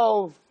karsa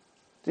tov?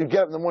 Do you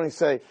get up in the morning and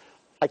say,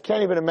 I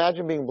can't even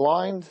imagine being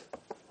blind?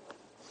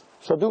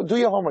 So do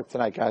your homework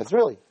tonight, guys,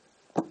 really.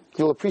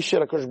 You'll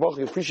appreciate HaKadosh Baruch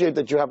Hu. You appreciate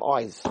that you have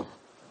eyes.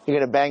 You're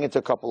going to bang into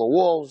a couple of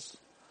walls,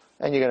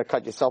 and you're going to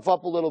cut yourself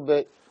up a little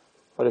bit.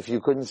 But if you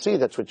couldn't see,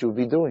 that's what you would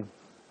be doing.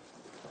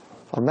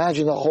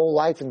 Imagine the whole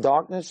life in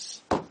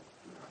darkness.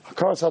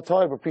 Hakaras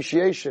HaTorah,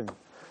 appreciation.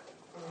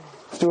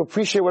 To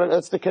appreciate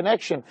that's the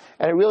connection.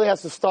 And it really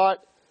has to start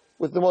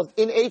with the most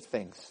innate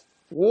things.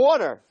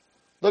 Water,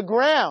 the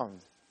ground,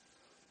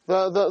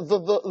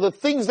 the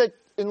things that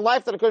in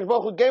life that HaKadosh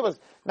Baruch Hu gave us,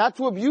 not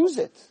to abuse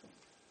it.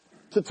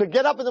 To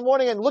get up in the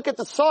morning and look at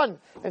the sun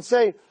and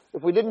say,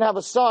 if we didn't have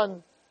a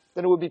sun,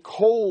 then it would be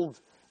cold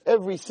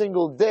every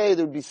single day.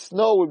 There would be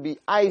snow, there would be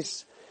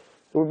ice.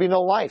 There would be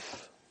no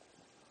life.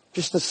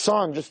 Just the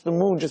sun, just the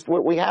moon, just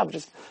what we have.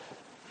 Just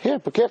here,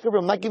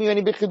 I'm not giving you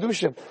any big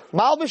chedushim.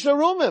 Malbish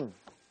arumim.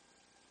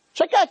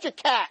 Check out your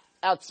cat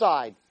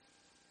outside.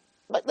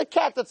 Like the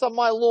cat that's on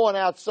my lawn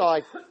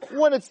outside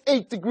when it's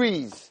 8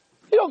 degrees.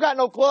 He don't got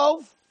no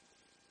clothes.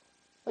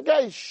 The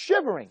guy is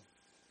shivering.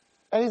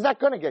 And he's not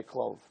going to get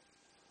clothes.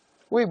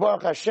 We,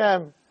 Baruch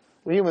Hashem,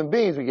 we're human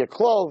beings. We get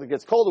clothes. It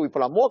gets colder, we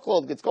put on more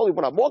clothes. It gets colder, we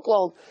put on more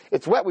clothes.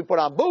 It's wet, we put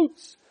on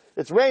boots.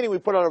 It's raining, we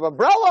put on an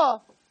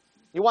umbrella.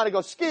 You want to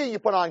go skiing, you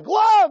put on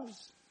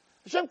gloves.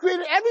 Hashem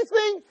created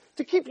everything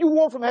to keep you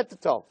warm from head to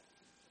toe.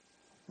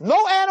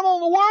 No animal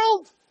in the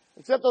world,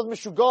 except those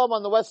Mishugam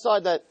on the west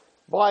side that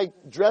buy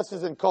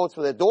dresses and coats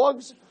for their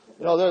dogs.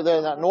 You know,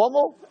 they're not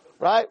normal,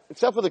 right?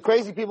 Except for the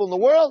crazy people in the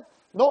world.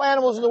 No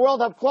animals in the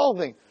world have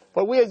clothing.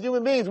 But we as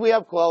human beings, we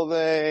have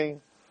clothing.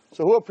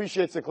 So who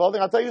appreciates the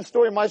clothing? I'll tell you a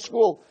story in my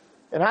school,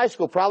 in high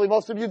school. Probably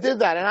most of you did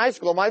that in high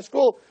school. In my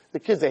school, the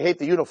kids, they hate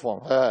the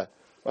uniform.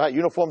 Right?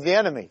 Uniform's the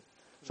enemy.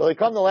 So they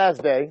come the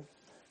last day.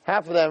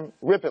 Half of them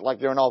rip it like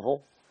they're an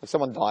oval, like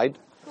someone died.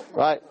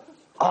 Right?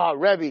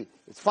 Rebbe,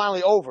 it's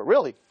finally over.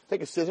 Really?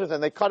 Take a scissors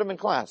and they cut them in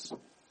class.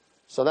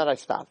 So then I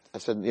stopped. I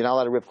said, you're not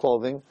allowed to rip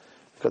clothing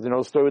because you know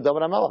the story with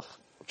David HaMelech,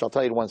 which I'll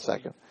tell you in 1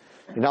 second.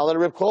 You're not allowed to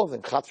rip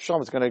clothing. Chatz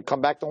v'shalom, it's going to come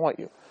back to haunt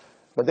you.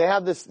 But they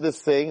have this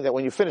thing that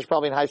when you finish,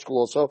 probably in high school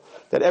also,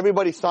 that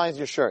everybody signs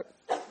your shirt.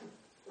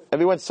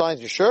 Everyone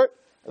signs your shirt,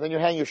 and then you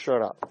hang your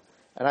shirt up.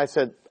 And I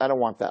said, I don't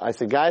want that. I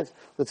said, guys,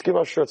 let's give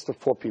our shirts to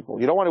poor people.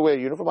 You don't want to wear a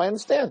uniform, I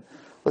understand.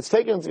 Let's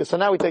take it. So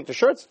now we take the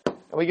shirts, and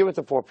we give it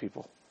to poor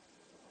people.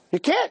 You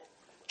can't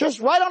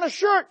just write on a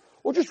shirt,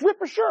 or just rip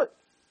a shirt.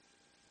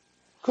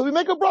 Because we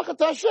make a bracha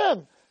to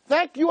Hashem.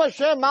 Thank you,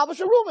 Hashem,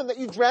 Malbish Arumin, that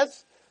you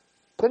dress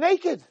the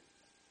naked.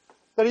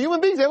 That a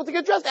human being is able to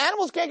get dressed.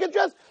 Animals can't get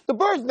dressed. The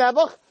birds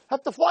never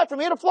have to fly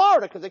from here to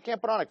Florida because they can't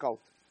put on a coat.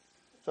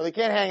 So they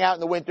can't hang out in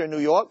the winter in New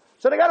York.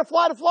 So they got to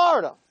fly to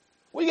Florida.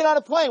 We get on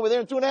a plane. We're there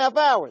in 2.5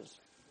 hours.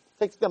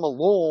 It takes them a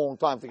long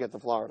time to get to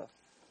Florida.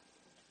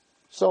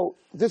 So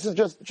this is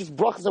just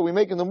brachas that we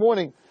make in the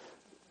morning.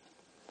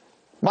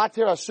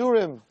 Matir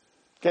Asurim,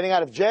 getting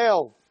out of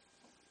jail.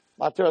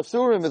 Matir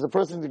Asurim is a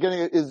person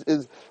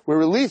we're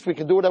released. We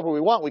can do whatever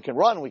we want. We can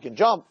run. We can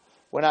jump.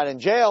 We're not in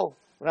jail.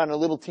 We're not in a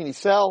little teeny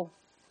cell.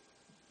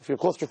 If you're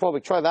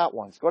claustrophobic, try that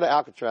once. Go to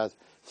Alcatraz.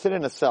 Sit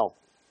in a cell.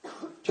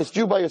 Just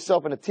you by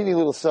yourself in a teeny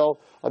little cell.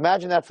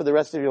 Imagine that for the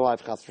rest of your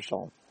life, chas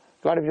v'shalom.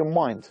 Go out of your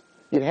mind.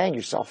 You'd hang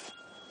yourself.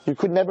 You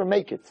could never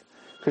make it.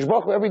 Because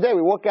Baruch Hu, every day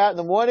we walk out in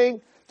the morning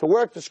to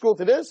work, to school,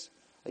 to this.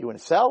 Are you in a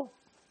cell?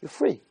 You're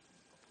free.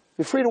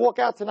 You're free to walk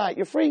out tonight.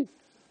 You're free.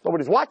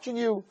 Nobody's watching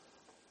you.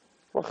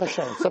 Baruch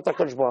Hashem. Except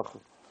HaKadosh Baruch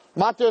Hu.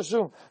 Matir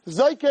Asum.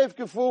 Zaykev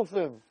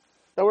kefufim.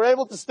 That we're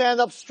able to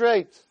stand up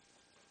straight.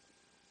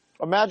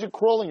 Imagine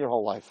crawling your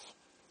whole life.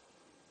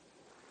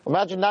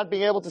 Imagine not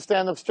being able to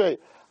stand up straight.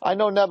 I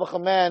know Nebuch, a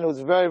man who's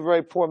a very,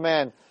 very poor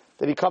man,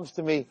 that he comes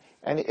to me,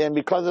 and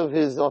because of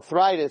his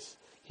arthritis,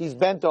 he's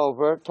bent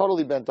over,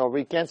 totally bent over.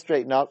 He can't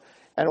straighten up,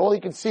 and all he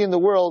can see in the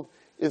world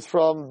is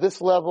from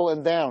this level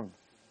and down.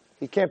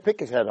 He can't pick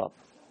his head up.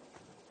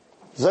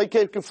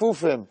 Zaykev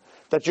kefufim,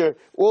 that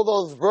all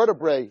those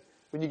vertebrae,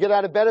 when you get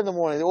out of bed in the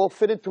morning, they all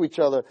fit into each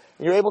other,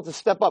 and you're able to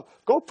step up.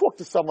 Go talk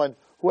to someone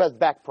who has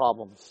back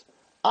problems.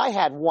 I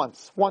had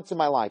once in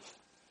my life.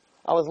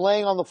 I was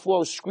laying on the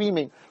floor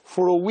screaming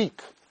for a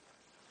week.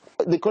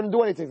 They couldn't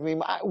do anything for me.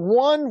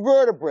 One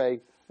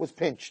vertebrae was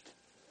pinched.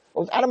 I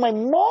was out of my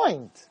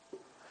mind.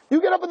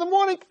 You get up in the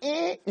morning,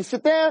 you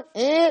sit down,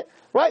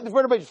 right? The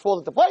vertebrae just falls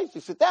into place.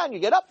 You sit down, you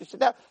get up, you sit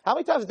down. How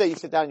many times a day you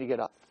sit down and you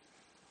get up?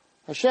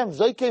 Hashem,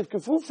 Zoikev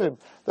Kefufim,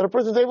 that a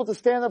person is able to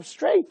stand up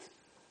straight.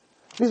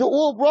 These are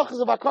all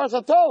brachas of Akar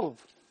Satov.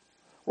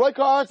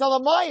 Roikar Aretz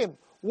Alamayim.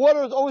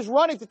 Water is always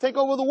running to take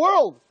over the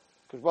world.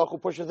 Because Baruch Hu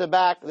pushes it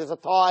back. There's a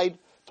tide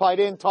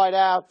in, tide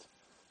out.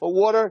 But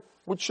water,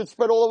 which should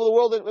spread all over the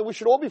world, and we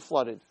should all be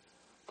flooded.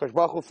 Because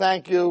Baruch Hu,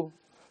 thank you.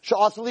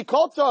 Sha'asali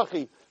kol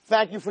tzarchi.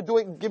 Thank you for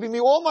giving me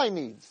all my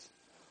needs.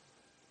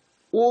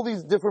 All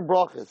these different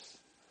brachas.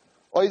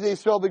 Oydei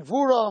Yisrael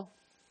b'gvura.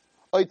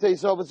 Oydei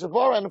Yisrael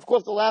b'tzavara. And of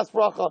course the last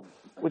bracha,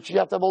 which you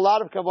have to have a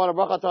lot of kavanah.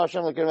 Bracha ta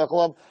Hashem l'kein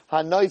v'cholam.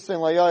 Hanoisen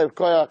layayev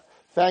koyach.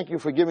 Thank you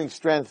for giving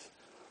strength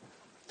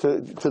to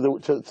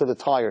the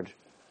tired.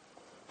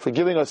 For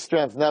giving us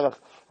strength. Never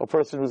a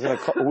person who's in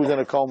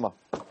a coma.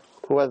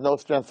 Who has no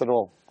strength at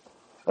all.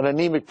 An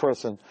anemic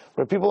person.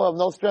 When people have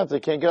no strength,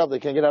 they can't get up, they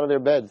can't get out of their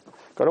bed.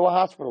 Go to a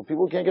hospital.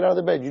 People can't get out of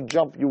their bed. You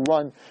jump, you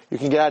run, you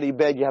can get out of your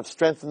bed, you have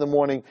strength in the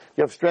morning,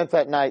 you have strength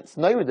at night. It's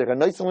not ridiculous.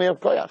 Nice and we have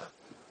koyach.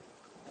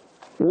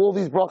 All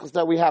these brachas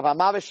that we have. That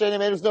the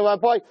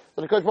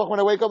Kodesh Baruch, when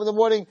I wake up in the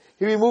morning,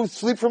 He removes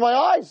sleep from my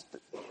eyes.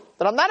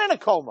 That I'm not in a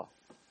coma.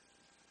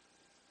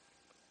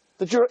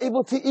 That you're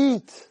able to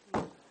eat.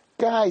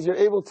 Guys, you're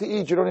able to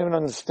eat. You don't even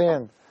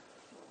understand.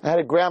 I had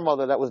a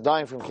grandmother that was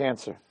dying from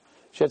cancer.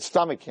 She had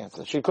stomach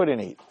cancer. She couldn't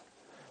eat.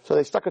 So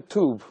they stuck a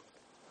tube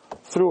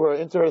through her,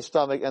 into her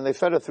stomach, and they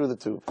fed her through the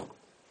tube.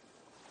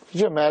 Could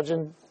you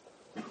imagine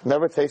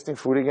never tasting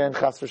food again?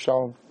 Chas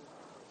v'shalom.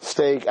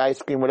 Steak,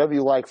 ice cream, whatever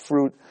you like,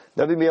 fruit.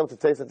 Never be able to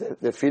taste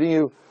it. They're feeding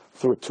you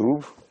through a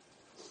tube.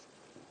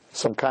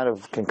 Some kind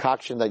of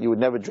concoction that you would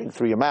never drink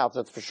through your mouth,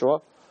 that's for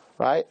sure.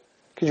 Right?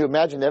 Could you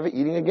imagine never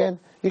eating again?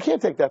 You can't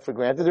take that for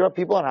granted. There are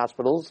people in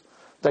hospitals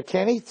that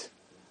can't eat.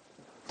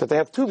 That they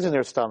have tubes in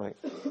their stomach.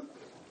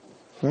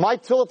 My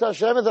tefillah to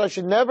Hashem is that I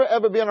should never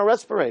ever be on a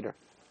respirator.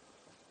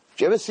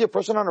 Did you ever see a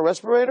person on a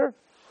respirator?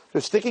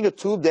 They're sticking a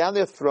tube down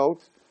their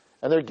throat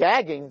and they're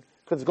gagging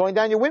because it's going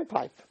down your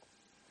windpipe.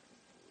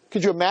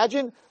 Could you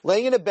imagine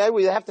laying in a bed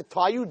where they have to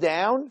tie you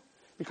down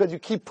because you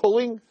keep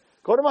pulling?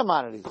 Go to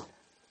Maimonides.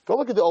 Go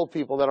look at the old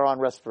people that are on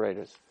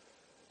respirators.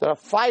 That are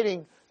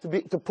fighting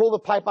to pull the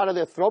pipe out of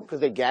their throat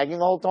because they're gagging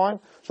the whole time.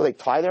 So they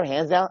tie their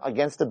hands down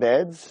against the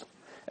beds.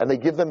 And they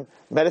give them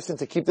medicine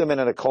to keep them in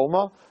a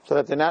coma so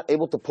that they're not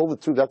able to pull the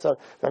tube. That's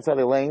how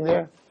they're laying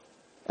there.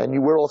 And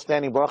we're all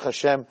standing, Baruch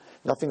Hashem,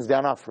 nothing's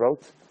down our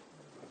throat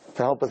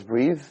to help us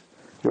breathe.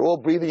 You're all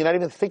breathing. You're not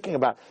even thinking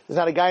about it. There's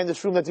not a guy in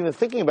this room that's even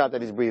thinking about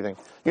that he's breathing.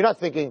 You're not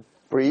thinking,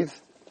 breathe.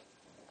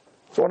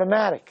 It's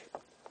automatic.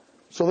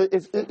 So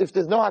if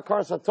there's no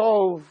Hakar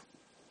Satov,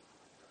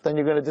 then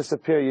you're going to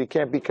disappear. You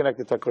can't be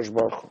connected to HaKadosh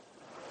Baruch Hu.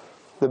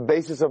 The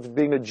basis of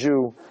being a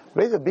Jew, the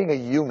basis of being a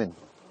human,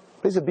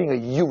 the basis of being a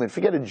human,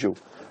 forget a Jew,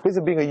 the basis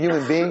of being a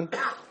human being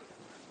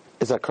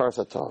is Hakar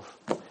Satov,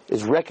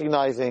 is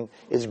recognizing,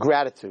 is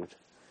gratitude.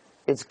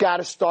 It's got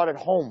to start at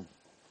home.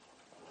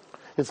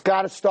 It's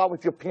got to start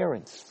with your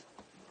parents.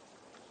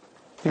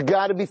 You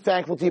got to be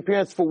thankful to your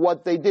parents for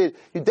what they did.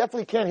 You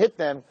definitely can't hit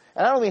them,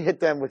 and I don't mean hit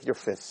them with your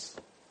fists.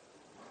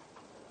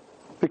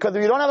 Because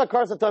if you don't have a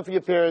Hakar Satov for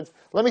your parents,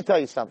 let me tell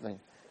you something.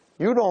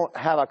 You don't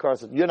have a Hakar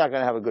Satov, you're not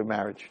going to have a good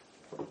marriage.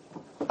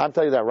 I'm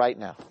telling you that right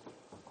now.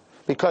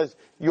 Because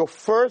your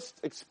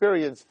first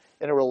experience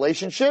in a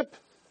relationship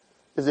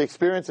is the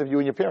experience of you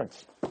and your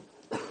parents.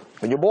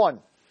 When you're born,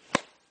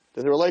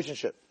 there's a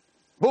relationship.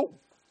 Boom.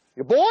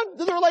 You're born,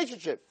 there's a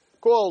relationship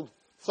called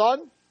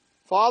son,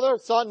 father,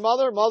 son,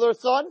 mother, mother,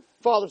 son,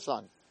 father,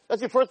 son.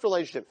 That's your first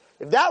relationship.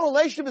 If that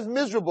relationship is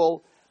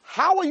miserable,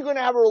 how are you going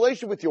to have a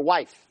relationship with your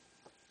wife?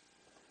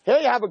 Here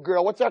you have a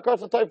girl. What's that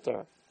cost of type to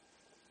her?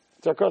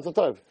 What's that cost of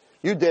type?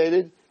 You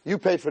dated. You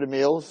paid for the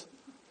meals.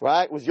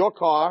 Right? It was your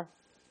car.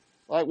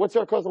 Like, what's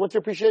your cost? What's your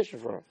appreciation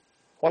for her?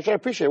 Why should I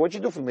appreciate? What'd you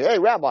do for me? Hey,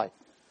 Rabbi,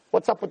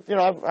 what's up with,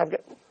 I've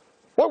got,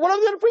 what am I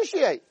going to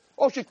appreciate?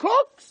 Oh, she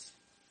cooks?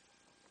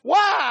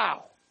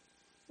 Wow.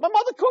 My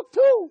mother cooked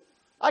too.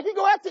 I can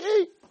go out to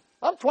eat.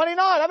 I'm 29.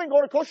 I've been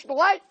going to Kosher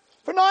Delight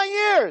for 9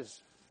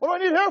 years. What do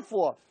I need her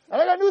for?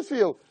 And I got news for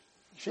you.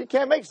 She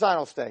can't make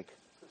sino steak.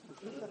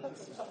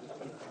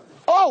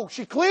 Oh,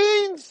 she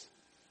cleans?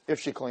 If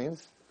she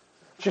cleans.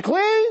 She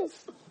cleans?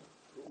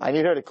 I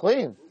need her to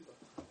clean.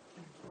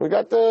 We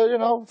got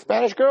the,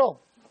 Spanish girl.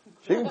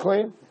 She can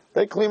clean.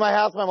 They clean my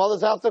house, my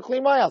mother's house, they'll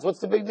clean my house. What's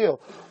the big deal?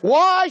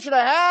 Why should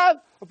I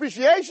have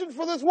appreciation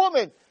for this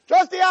woman?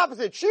 Just the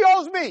opposite. She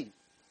owes me.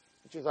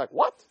 And she's like,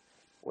 what?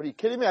 What, are you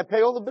kidding me? I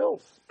pay all the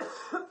bills.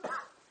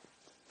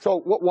 So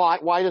why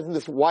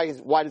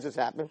does this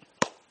happen?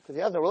 Because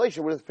he has no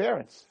relationship with his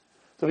parents.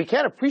 So if he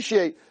can't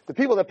appreciate the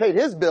people that paid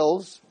his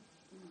bills,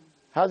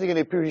 how's he going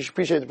to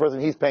appreciate the person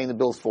he's paying the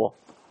bills for?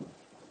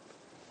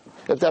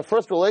 If that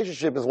first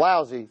relationship is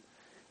lousy,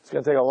 it's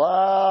going to take a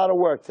lot of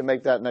work to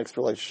make that next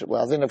relationship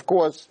lousy. And of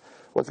course,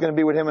 what's going to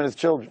be with him and his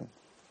children?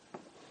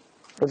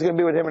 What's going to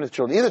be with him and his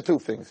children? Either two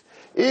things.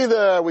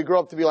 Either we grow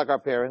up to be like our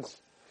parents,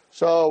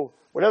 so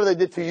whatever they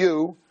did to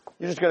you,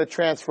 you're just going to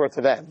transfer it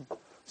to them.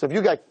 So if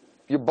you got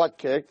your butt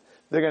kicked,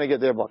 they're going to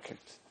get their butt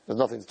kicked. There's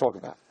nothing to talk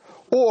about.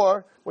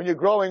 Or, when you're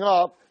growing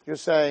up, you're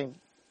saying,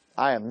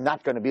 I am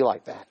not going to be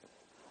like that.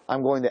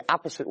 I'm going the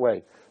opposite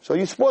way. So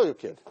you spoil your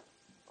kid.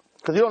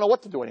 Because you don't know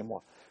what to do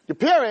anymore. Your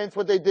parents,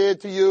 what they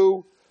did to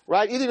you,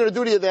 right? Either you're going to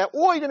do to you that,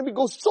 or you're going to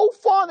go so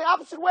far in the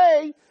opposite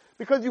way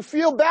because you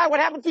feel bad what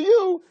happened to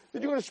you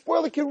that you're going to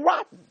spoil the kid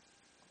rotten.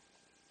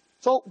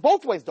 So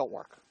both ways don't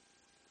work.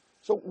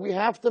 So we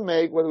have to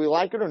make, whether we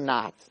like it or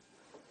not,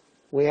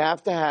 we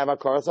have to have a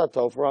karas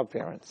hatov for our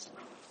parents.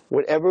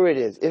 Whatever it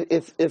is.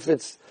 If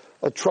it's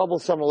a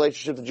troublesome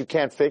relationship that you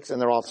can't fix,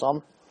 and there are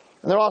some,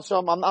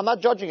 I'm not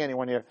judging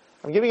anyone here.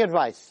 I'm giving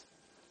advice.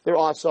 There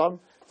are some.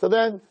 So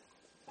then,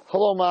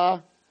 hello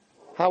ma,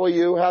 how are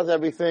you? How's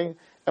everything?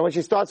 And when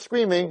she starts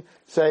screaming,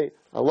 say,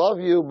 I love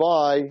you,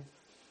 bye.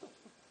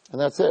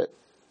 And that's it.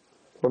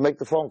 But make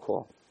the phone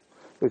call.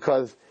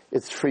 Because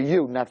it's for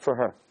you, not for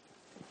her.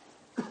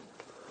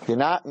 You're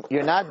not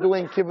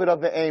doing kibbut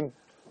of the aim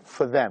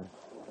for them.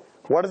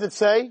 What does it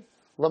say?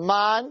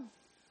 Laman,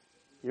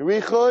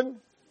 Yerichun,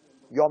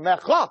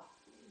 Yomecha.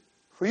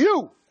 For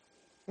you.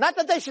 Not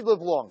that they should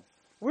live long.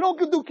 We don't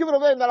do kibbut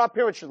of the aim that our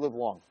parents should live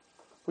long.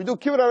 We do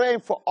kibbut of the aim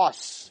for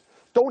us.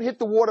 Don't hit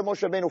the water,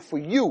 Moshe Rabbeinu, for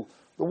you.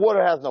 The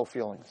water has no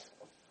feelings.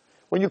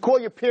 When you call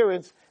your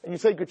parents and you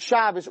say good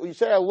Shabbos or you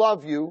say I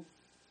love you,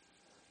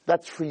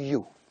 that's for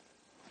you.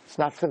 It's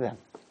not for them.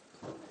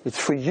 It's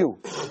for you.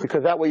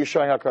 Because that way you're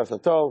showing hakaras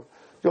hatov.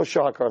 You'll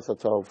show hakaras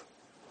hatov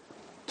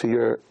to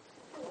your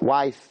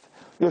wife.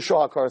 You'll show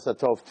hakaras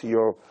hatov to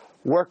your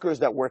workers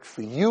that work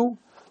for you,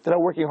 that are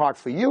working hard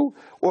for you.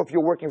 Or if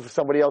you're working for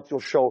somebody else, you'll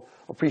show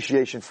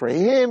appreciation for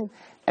him.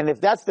 And if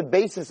that's the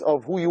basis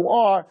of who you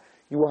are,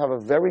 you will have a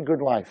very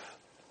good life.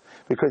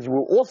 Because you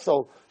will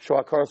also show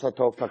hakaras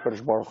hatov to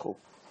HaKadosh Baruch Hu.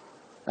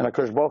 And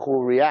HaKadosh Baruch Hu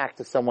will react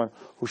to someone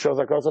who shows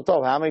hakaras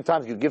hatov. How many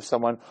times do you give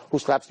someone who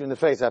slaps you in the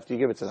face after you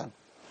give it to them?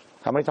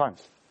 How many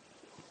times?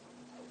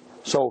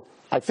 So,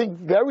 I think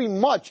very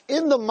much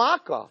in the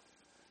Makkah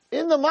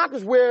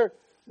is where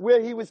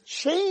he was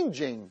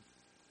changing.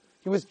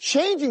 He was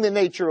changing the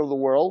nature of the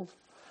world.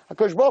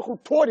 HaKadosh Baruch Hu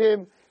taught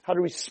him how to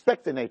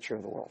respect the nature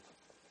of the world.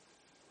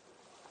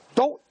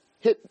 Don't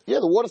hit, the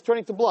water's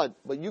turning to blood,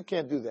 but you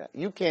can't do that.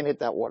 You can't hit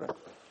that water.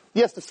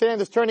 Yes, the sand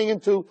is turning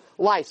into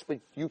lice, but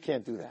you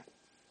can't do that.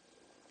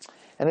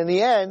 And in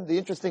the end, the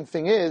interesting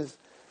thing is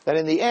that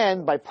in the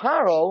end, by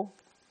Paro,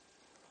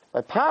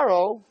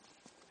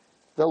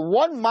 the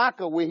one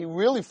makkah where he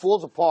really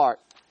falls apart,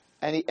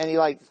 and he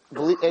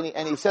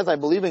says, I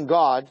believe in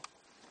God,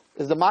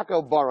 is the makkah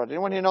of Barad.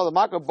 Anyone here know the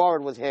makkah of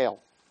Barad was hail?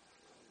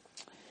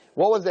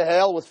 What was the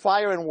hail? It was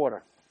fire and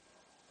water.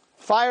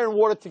 Fire and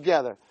water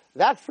together.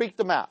 That freaked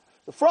them out.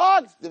 The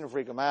frogs didn't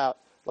freak them out.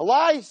 The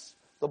lice,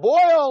 the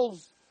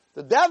boils,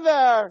 the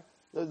dever,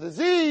 the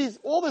disease,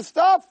 all this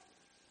stuff.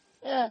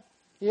 Yeah,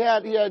 he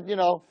had,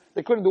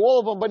 they couldn't do all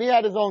of them, but he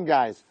had his own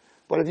guys.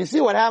 But if you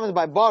see what happens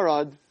by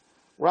Barad,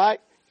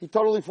 right, he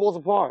totally falls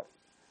apart.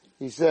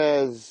 He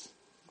says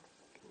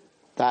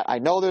that I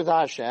know there's a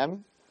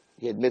Hashem.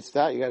 He admits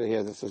that. You got to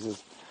hear this. This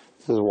is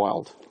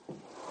wild.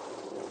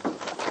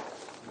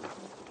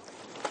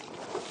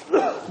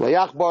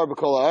 Vayachbar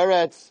b'kol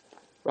haaretz,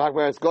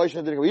 rakbar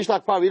Goshen.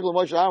 Yishlach par v'yiglu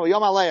Moshe Aaron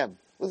v'yom aleim.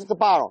 Listen to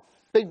Paro,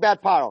 big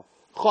bad Paro.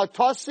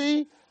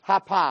 Chotasi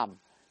hapam.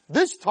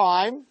 This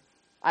time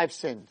I've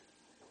sinned.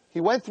 He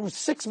went through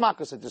 6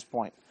 makkos at this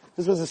point.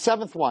 This was the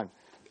 7th one.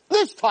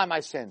 This time I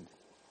sinned.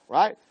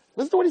 Right?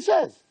 Listen to what he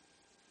says.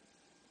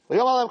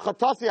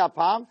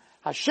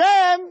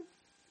 Hashem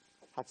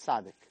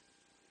HaTzadik.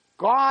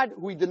 God,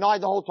 who he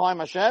denied the whole time,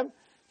 Hashem,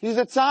 he's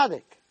a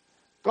tzaddik.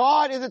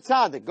 God is a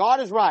tzaddik. God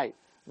is right.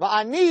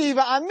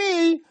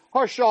 Va'ami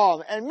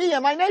Harsham. And me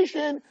and my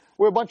nation,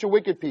 we're a bunch of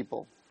wicked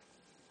people.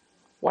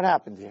 What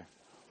happened here?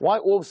 Why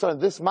all of a sudden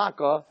this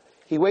makkah,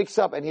 he wakes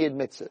up and he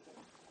admits it?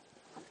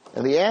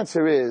 And the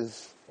answer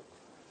is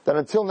that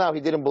until now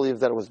he didn't believe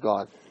that it was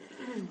God.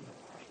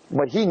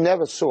 But he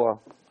never saw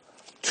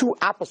 2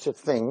 opposite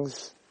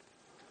things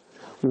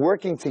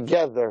working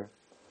together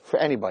for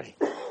anybody.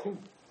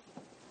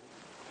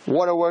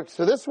 Water works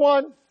for this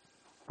one,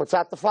 puts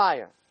out the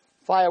fire.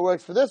 Fire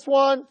works for this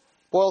one,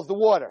 boils the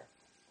water.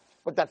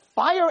 But that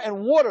fire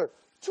and water,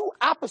 2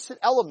 opposite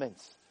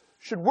elements,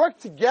 should work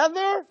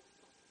together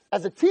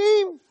as a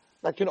team,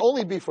 that can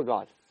only be for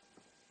God.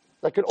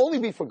 That can only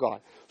be for God.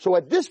 So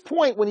at this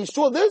point, when he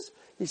saw this,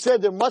 he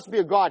said there must be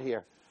a God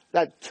here.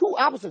 That 2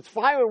 opposites,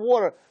 fire and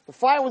water, the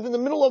fire was in the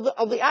middle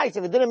of the ice,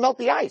 and it didn't melt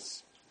the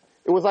ice.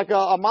 It was like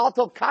a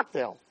Molotov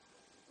cocktail.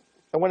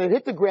 And when it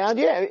hit the ground,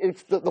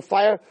 the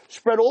fire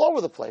spread all over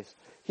the place.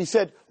 He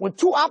said, when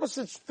 2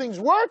 opposite things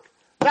work,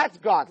 that's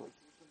godly.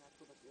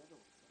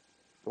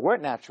 They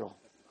weren't natural.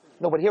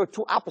 No, but here are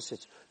 2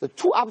 opposites. The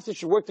 2 opposites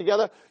should work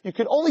together. You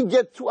can only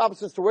get 2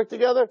 opposites to work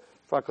together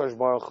for HaKadosh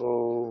Baruch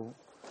Hu.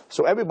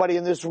 So everybody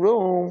in this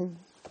room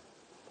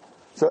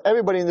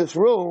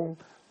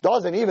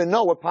doesn't even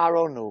know what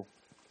Paro knew.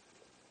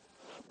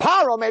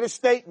 Paro made a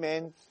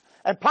statement,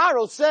 and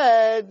Paro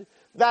said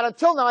that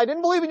until now I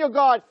didn't believe in your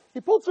God.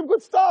 He pulled some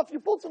good stuff. You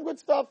pulled some good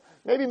stuff.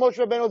 Maybe Moshe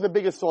Rabbeinu was a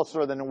bigger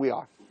sorcerer than we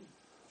are.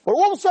 But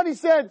all of a sudden he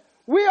said,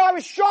 we are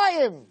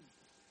Rishayim,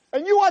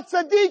 and you are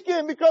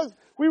Tzaddikim, because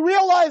we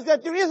realize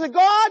that there is a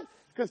God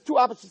Because two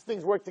opposite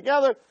things work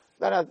together,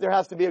 there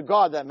has to be a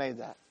God that made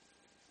that.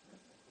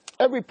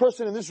 Every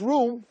person in this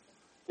room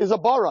is a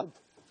barad,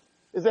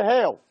 is a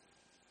hail.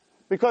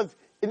 Because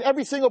in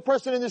every single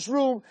person in this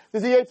room,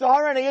 there's a Yetzer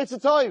Hara and a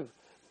Yetzer Tov.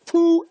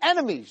 Two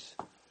enemies.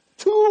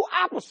 Two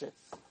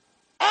opposites.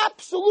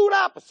 Absolute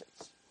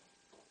opposites.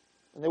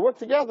 And they work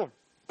together.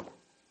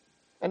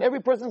 And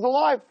every person's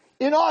alive.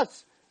 In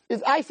us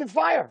is ice and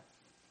fire.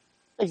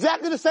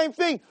 Exactly the same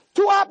thing.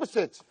 Two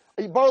opposites.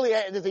 There's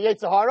a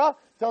Yetzer Hara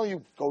telling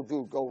you,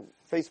 go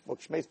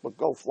Facebook,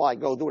 go fly,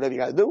 go do whatever you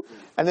gotta do.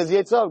 And there's the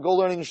Yetzer Hara, go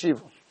learn in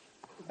yeshiva.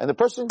 And the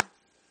person,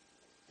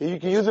 you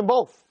can use them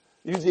both.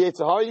 Use the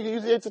Yetzer Hara, you can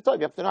use the Yetzer Tov.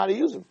 You have to know how to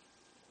use them.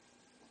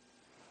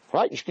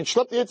 Right? You can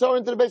schlep the Yetzer Hara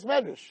into the base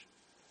medrash.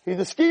 He's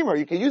a schemer.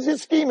 You can use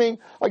his scheming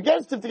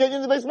against him to get you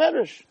into the base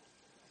medrash.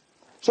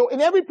 So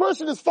in every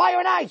person is fire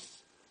and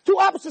ice. Two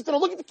opposites that are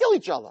looking to kill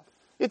each other.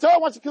 Yetzer Hara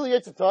wants to kill the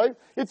Yetzer Tov.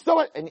 It's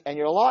so, and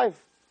you're alive.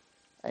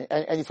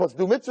 And you're supposed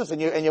to do mitzvahs,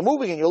 and you're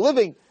moving, and you're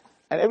living.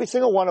 And every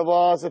single one of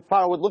us, if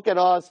Paro would look at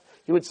us,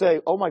 he would say,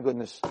 oh my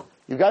goodness,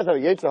 you guys have a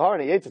Yetzer Hara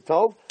and a Yetzer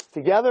Tov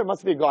together, it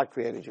must be God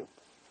created you.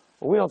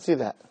 Well, we don't see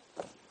that.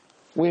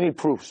 We need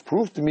proofs.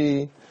 Proof to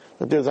me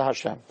that there's a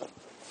Hashem.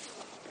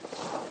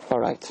 All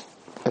right.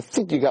 I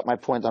think you got my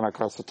point on our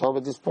Parashat Tov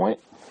at this point.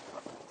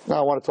 Now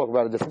I want to talk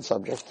about a different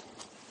subject.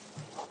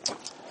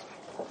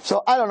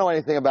 So I don't know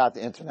anything about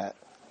the internet.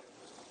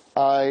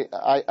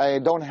 I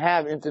don't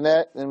have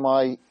internet in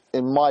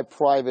my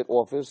private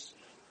office.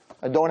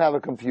 I don't have a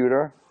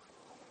computer.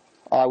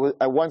 I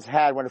once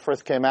had when it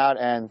first came out,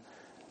 and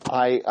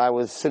I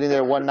was sitting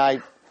there one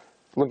night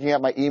looking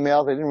at my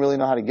emails. I didn't really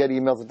know how to get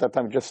emails at that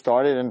time. It just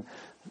started, and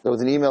there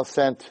was an email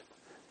sent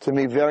to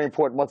me, very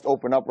important, must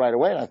open up right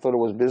away, and I thought it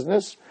was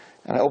business.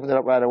 And I opened it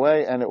up right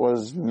away, and it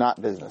was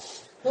not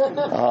business. It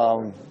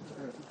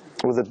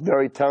was a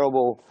very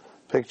terrible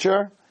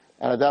picture,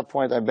 and at that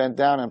point I bent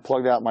down and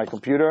plugged out my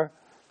computer,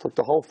 took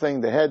the whole thing,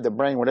 the head, the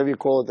brain, whatever you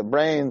call it, the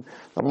brain,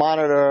 the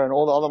monitor, and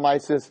all the other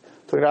mices,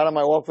 took it out of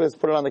my office,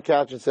 put it on the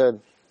couch, and said,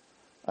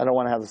 I don't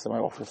want to have this in my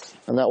office.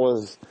 And that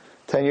was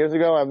 10 years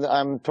ago.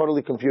 I'm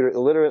totally computer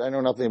illiterate. I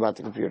know nothing about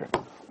the computer.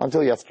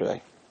 Until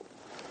yesterday.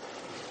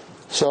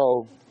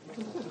 So,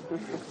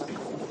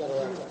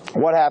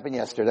 what happened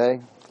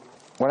yesterday?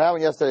 What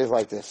happened yesterday is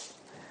like this.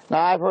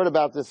 Now, I've heard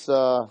about this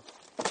for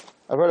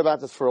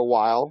a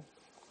while,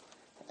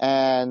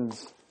 and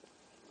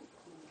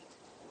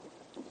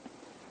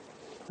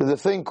there's a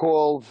thing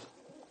called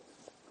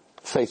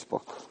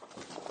Facebook.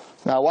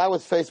 Now, why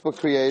was Facebook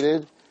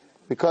created?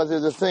 Because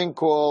there's a thing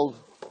called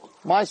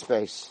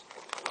MySpace.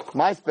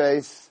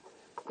 MySpace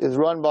is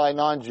run by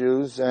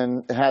non-Jews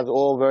and has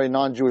all very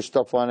non-Jewish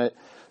stuff on it,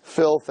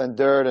 filth and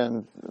dirt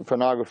and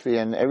pornography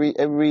and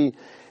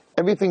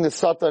everything the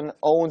Satan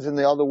owns in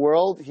the other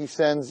world, he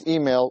sends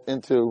email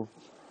into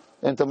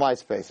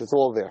MySpace. It's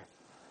all there.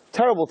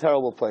 Terrible,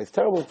 terrible place.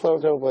 Terrible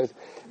place.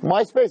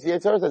 MySpace, the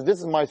Yetzer Hara says, this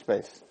is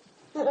MySpace.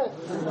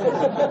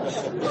 This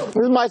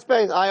is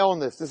MySpace. I own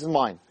this. This is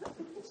mine.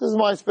 This is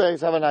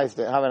MySpace. Have a nice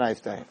day. Have a nice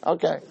day.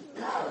 Okay.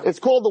 It's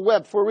called the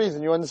web for a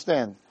reason. You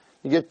understand?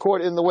 You get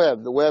caught in the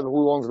web. The web,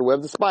 who owns the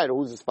web? The spider.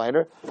 Who's the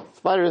spider?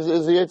 Spider is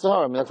the Yetzer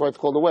Hara. I mean, that's why it's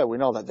called the web. We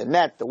know that. The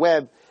net, the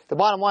web. The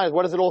bottom line is,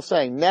 what is it all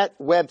saying? Net,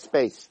 web,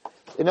 space.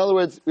 In other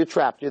words, you're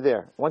trapped. You're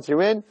there. Once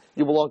you're in,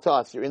 you belong to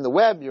us. You're in the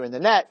web, you're in the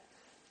net,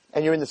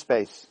 and you're in the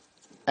space.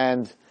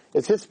 And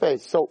it's his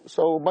space. So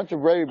a bunch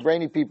of very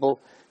brainy people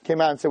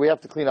came out and said, we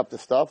have to clean up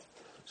this stuff.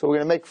 So we're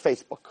going to make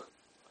Facebook.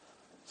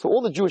 So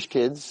all the Jewish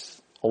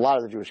kids, a lot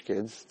of the Jewish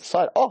kids,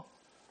 decided,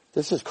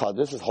 this is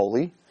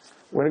holy.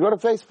 We're going to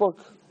go to Facebook.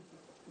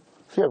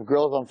 So you have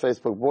girls on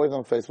Facebook, boys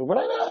on Facebook, but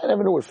I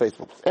never knew what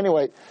Facebook was.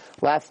 Anyway,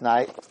 last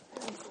night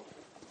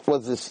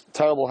was this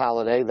terrible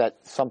holiday that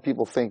some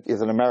people think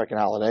is an American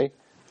holiday.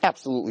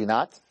 Absolutely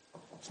not.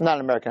 It's not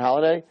an American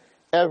holiday.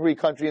 Every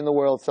country in the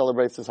world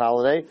celebrates this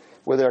holiday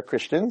where there are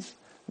Christians.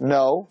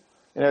 No.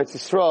 In Eretz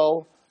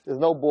Yisrael, there's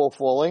no ball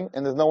falling,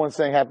 and there's no one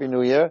saying Happy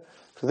New Year,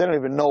 because they don't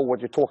even know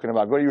what you're talking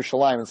about. Go to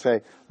Yerushalayim and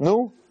say,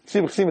 Nu?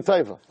 Right?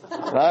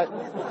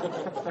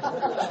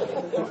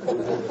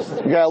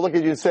 You gotta look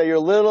at you and say, you're a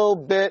little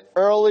bit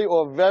early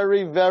or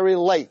very, very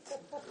late.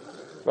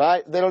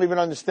 Right? They don't even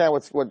understand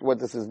what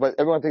this is, but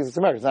everyone thinks it's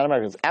American. It's not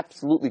American. It's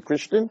absolutely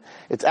Christian.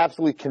 It's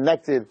absolutely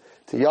connected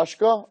to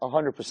Yashka,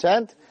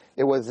 100%.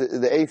 It was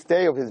the 8th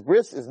day of his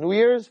bris, his New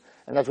Year's,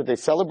 and that's what they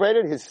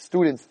celebrated. His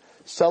students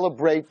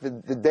celebrate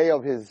the day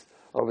of his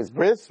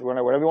bris,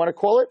 whatever you want to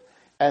call it,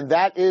 and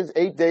that is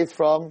 8 days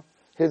from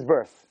his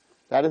birth.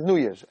 That is New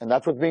Year's, and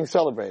that's what's being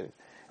celebrated.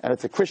 And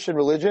it's a Christian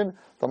religion.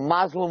 The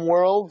Muslim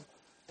world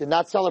did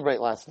not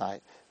celebrate last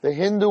night. The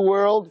Hindu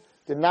world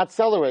did not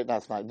celebrate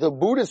last night. The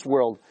Buddhist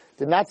world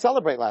did not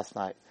celebrate last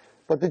night.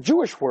 But the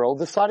Jewish world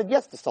decided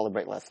yes to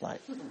celebrate last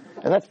night.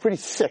 And that's pretty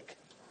sick.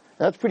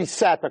 And that's pretty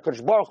sad,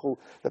 HaKadosh Baruch Hu,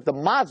 that the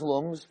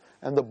Muslims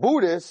and the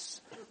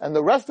Buddhists and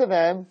the rest of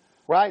them,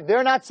 right,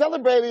 they're not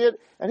celebrating it,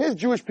 and his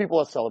Jewish people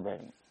are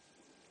celebrating it.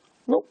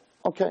 Nope.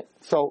 Okay.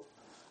 So,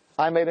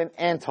 I made an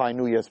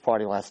anti-New Year's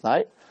party last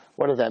night.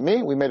 What does that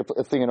mean? We made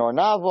a thing in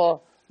Ornava,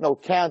 no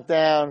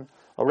countdown.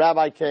 A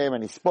rabbi came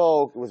and he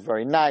spoke. It was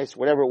very nice,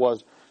 whatever it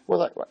was.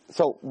 But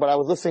I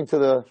was listening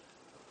to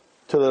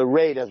the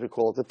raid, as we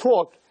call it, the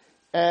talk,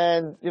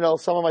 and,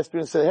 some of my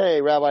students said,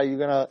 hey, Rabbi, where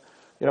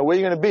are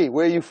you gonna be?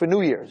 Where are you for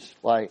New Year's?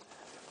 Like,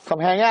 come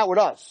hang out with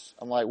us.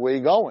 I'm like, where are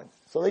you going?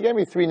 So they gave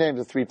me 3 names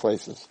of 3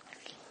 places,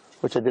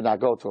 which I did not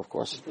go to, of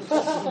course.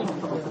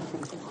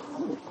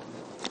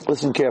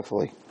 Listen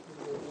carefully.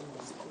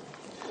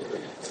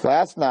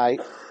 Last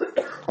night,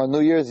 on New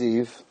Year's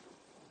Eve,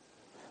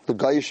 the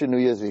Goyish New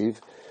Year's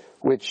Eve,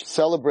 which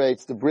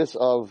celebrates the bris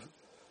of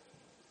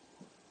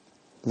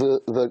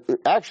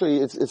actually,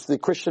 it's the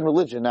Christian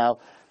religion. Now,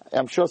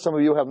 I'm sure some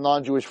of you have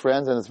non-Jewish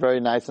friends, and it's very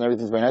nice, and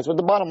everything's very nice, but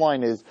the bottom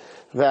line is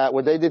that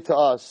what they did to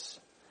us,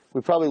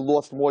 we probably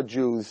lost more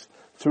Jews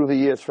through the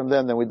years from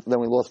them than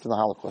we lost in the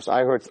Holocaust.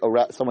 I heard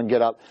someone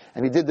get up,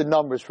 and he did the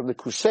numbers from the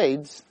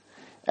Crusades,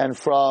 and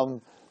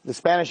from the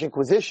Spanish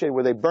Inquisition,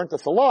 where they burnt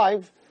us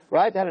alive,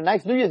 right? They had a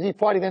nice New Year's Eve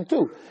party then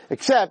too.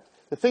 Except,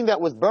 the thing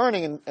that was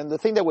burning and the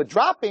thing that were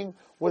dropping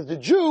was the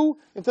Jew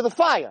into the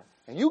fire.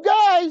 And you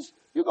guys,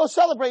 you go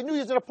celebrate New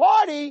Year's at a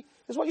party,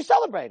 is what you're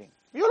celebrating.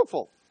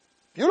 Beautiful.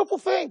 Beautiful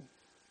thing.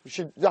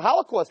 The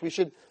Holocaust, we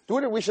should do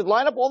it, and we should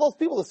line up all those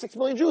people, the 6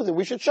 million Jews, and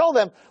we should show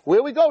them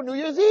where we go New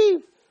Year's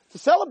Eve to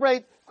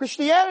celebrate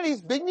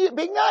Christianity's big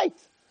night.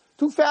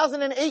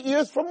 2008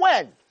 years from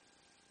when?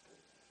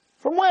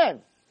 From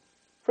when?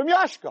 From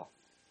Yashka.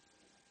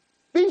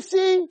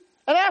 BC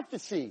and after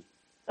C.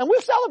 And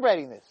we're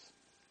celebrating this.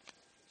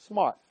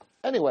 Smart.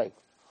 Anyway,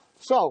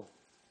 so,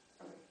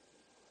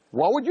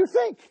 what would you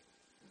think?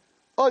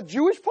 A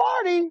Jewish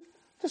party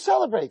to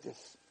celebrate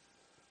this.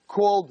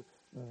 Called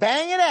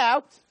Bang It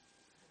Out,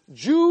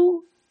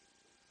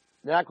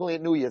 they're not calling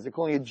it New Year's, they're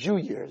calling it Jew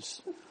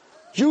Year's.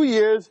 Jew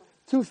Year's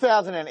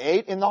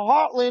 2008 in the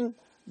Heartland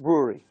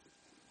Brewery.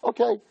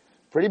 Okay,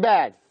 pretty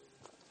bad.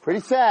 Pretty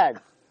sad.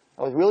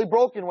 I was really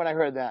broken when I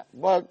heard that.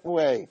 But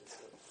wait,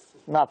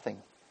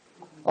 nothing.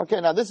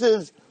 Okay, now this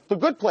is the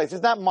good place.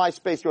 It's not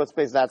MySpace, your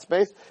space, that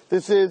space.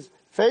 This is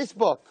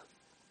Facebook.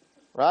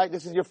 Right?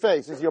 This is your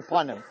face. This is your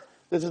panim.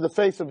 This is the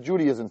face of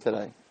Judaism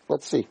today.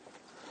 Let's see.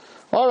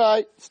 All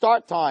right,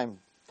 start time,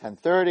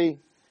 10:30.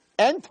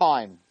 End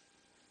time,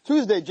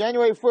 Tuesday,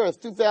 January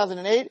 1st,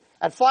 2008,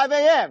 at 5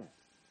 a.m.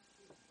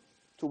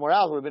 2 more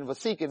hours would have been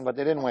Vasikin, but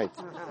they didn't wait.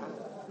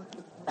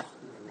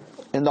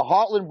 In the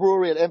Heartland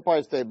Brewery at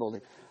Empire State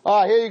Building.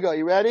 All right, here you go.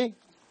 You ready?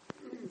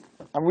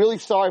 I'm really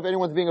sorry if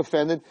anyone's being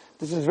offended.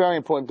 This is very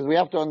important because we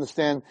have to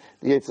understand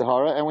the Yetzer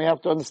Hara and we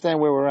have to understand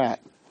where we're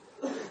at.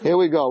 Here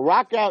we go.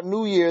 Rock out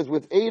New Year's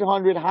with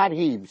 800 hot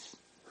heaves.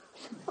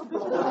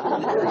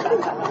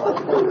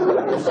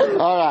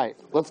 All right.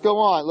 Let's go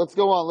on. Let's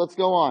go on. Let's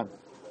go on.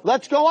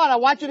 Let's go on. I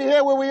want you to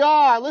hear where we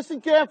are.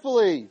 Listen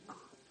carefully.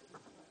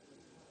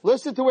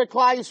 Listen to where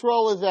Klal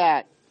Yisrael is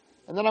at.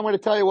 And then I'm going to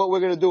tell you what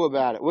we're going to do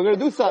about it. We're going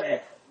to do something.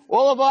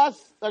 All of us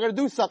are going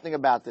to do something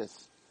about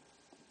this.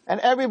 And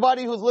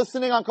everybody who's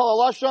listening on Kol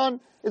HaLashon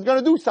is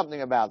going to do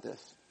something about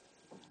this.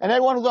 And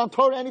everyone who's on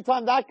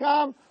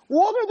TorahAnytime.com, we're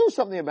all going to do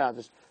something about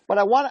this. But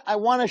I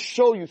want to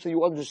show you so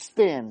you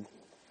understand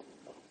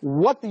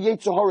what the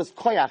Yetzer Hara's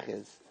koyach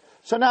is.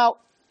 So now,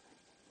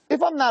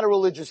 if I'm not a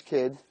religious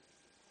kid,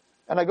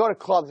 and I go to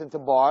clubs and to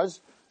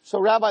bars, so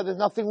Rabbi, there's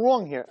nothing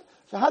wrong here.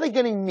 So how are they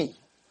getting me?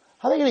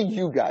 How are they getting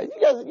you guys?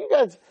 You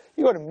guys,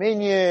 you go to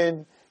Minyan,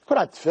 you put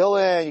on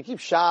tefillin, you keep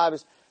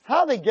Shabbos. How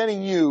are they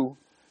getting you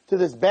to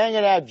this Bang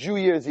It Out Jew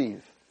Year's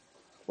Eve?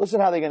 Listen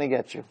how they're going to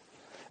get you.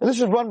 And this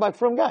is run by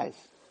frum guys.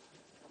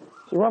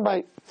 It's run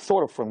by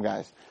sort of frum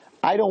guys.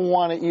 I don't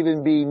want to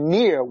even be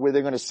near where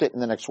they're going to sit in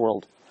the next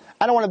world.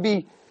 I don't want to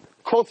be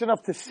close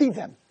enough to see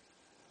them.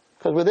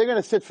 Because where they're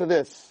going to sit for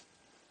this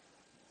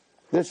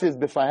is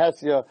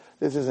b'fahesia,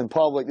 this is in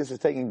public, this is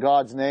taking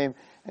God's name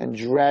and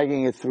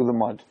dragging it through the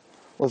mud.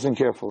 Listen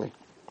carefully.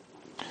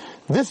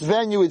 This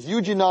venue is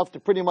huge enough to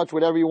pretty much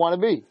whatever you want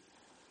to be.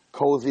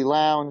 Cozy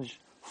lounge,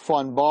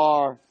 fun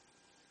bar,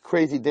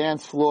 crazy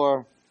dance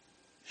floor,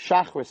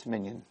 Shachris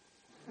Minyan.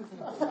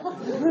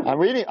 I'm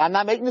reading, I'm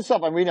not making this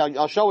up, I'm reading,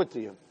 I'll show it to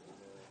you.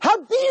 How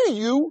dare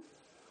you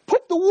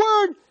put the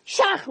word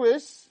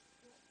Shachris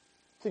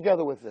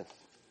together with this?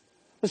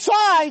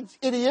 Besides,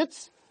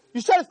 idiots, you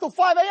said it's till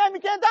 5 a.m.,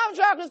 you can't down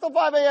Shachris till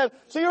 5 a.m.,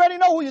 so you already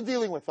know who you're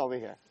dealing with over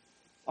here.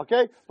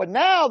 Okay? But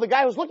now the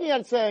guy who's looking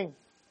at it saying,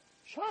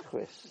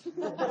 Shachris.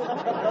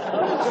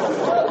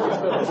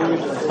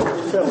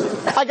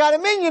 I got a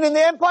minion in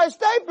the Empire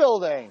State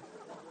Building.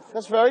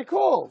 That's very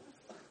cool.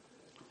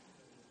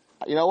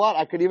 You know what?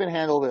 I could even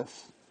handle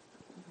this.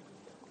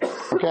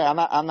 Okay,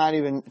 I'm not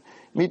even,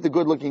 meet the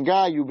good looking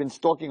guy you've been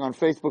stalking on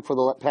Facebook for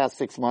the past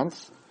 6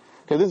 months.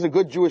 Okay, this is a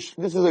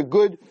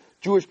good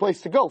Jewish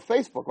place to go.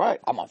 Facebook, right?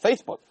 I'm on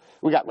Facebook.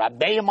 We got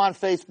Rabbeim on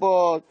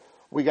Facebook.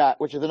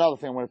 Which is another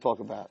thing I want to talk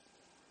about.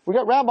 We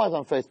got rabbis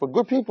on Facebook,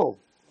 good people.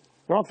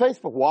 They're on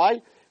Facebook.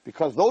 Why?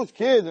 Because those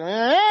kids,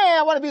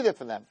 I want to be there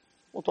for them.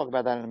 We'll talk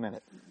about that in a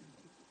minute.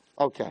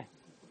 Okay.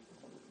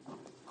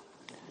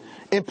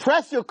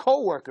 Impress your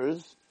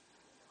coworkers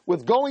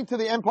with going to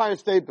the Empire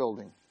State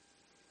Building.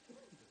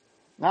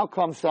 Now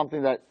comes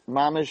something that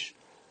Mamish,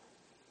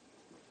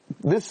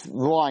 this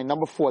line,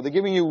 number 4, they're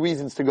giving you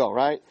reasons to go,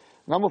 right?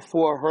 Number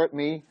 4 hurt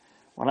me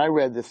when I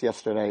read this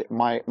yesterday.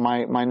 My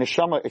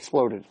neshama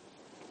exploded.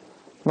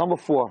 Number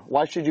 4,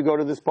 why should you go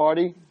to this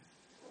party?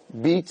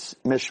 Beats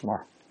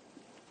Mishmar.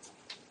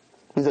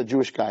 These are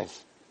Jewish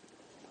guys.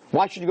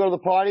 Why should you go to the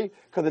party?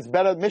 Because it's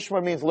better.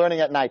 Mishmar means learning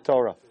at night,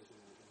 Torah.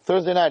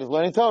 Thursday night is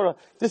learning Torah.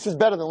 This is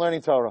better than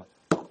learning Torah.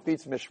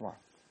 Beats Mishmar.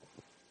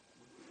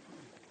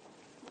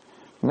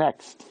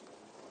 Next.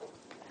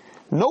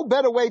 No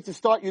better way to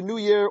start your new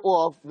year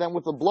off than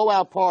with a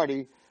blowout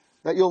party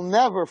that you'll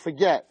never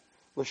forget.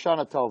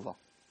 L'shana Tova.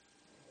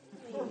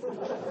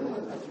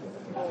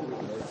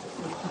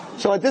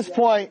 So at this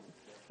point,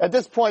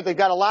 they've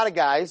got a lot of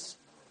guys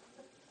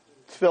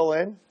to fill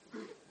in.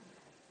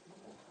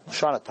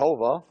 L'shana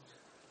Tova.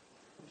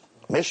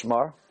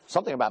 Mishmar.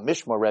 Something about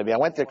Mishmar, Rebbe. I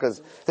went there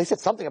because they said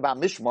something about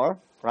Mishmar,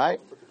 right?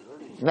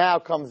 Now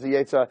comes the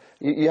Yetzirah.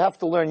 You have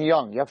to learn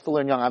young. You have to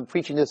learn young. I'm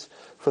preaching this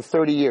for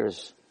 30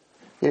 years.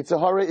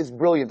 Yetzirah is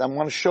brilliant. I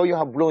want to show you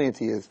how brilliant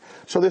he is.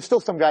 So there's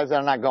still some guys that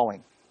are not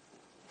going.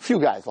 A few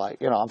guys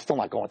I'm still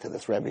not going to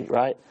this, Rebbe,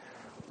 right?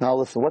 Now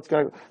listen,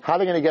 how are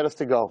they going to get us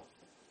to go?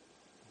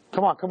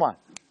 Come on. How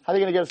are they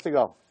going to get us to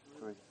go?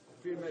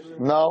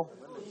 No?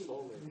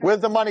 Where's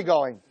the money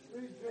going?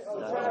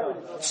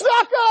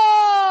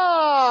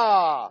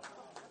 Tzedakah!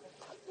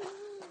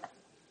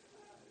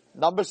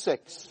 Number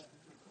 6.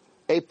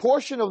 A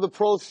portion of the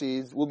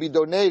proceeds will be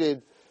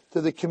donated to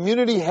the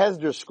community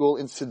Hesder school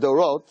in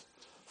Sidorot,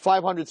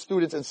 500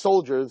 students and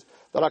soldiers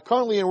that are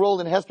currently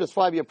enrolled in Hesder's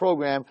 5-year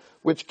program,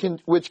 which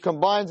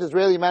combines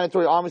Israeli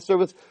mandatory army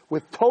service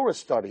with Torah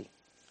study.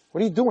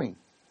 What are you doing?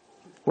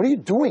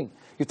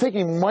 You're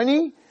taking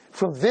money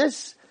from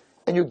this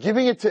and you're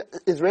giving it to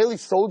Israeli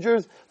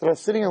soldiers that are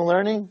sitting and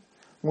learning?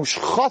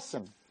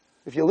 Mushchasim.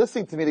 If you're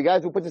listening to me, the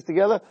guys who put this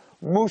together,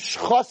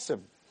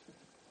 mushchasim.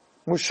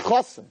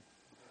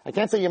 I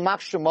can't say Yamach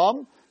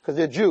Shemam because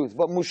they're Jews,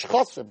 but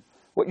mushchasim.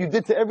 What you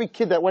did to every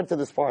kid that went to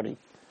this party.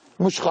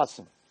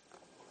 Mushchasim.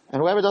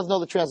 And whoever doesn't know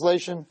the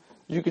translation,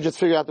 you can just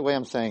figure out the way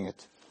I'm saying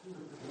it.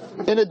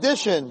 In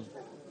addition,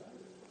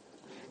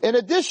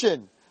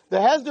 the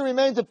Hesder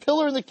remains a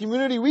pillar in the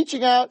community,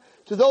 reaching out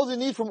to those in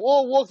need from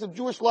all walks of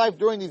Jewish life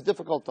during these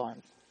difficult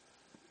times.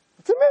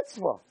 It's a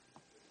mitzvah.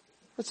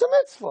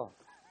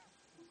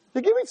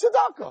 You're giving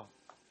tzedakah.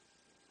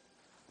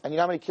 And you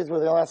know how many kids were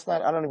there last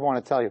night? I don't even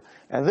want to tell you.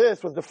 And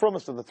this was the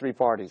frummest of the 3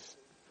 parties.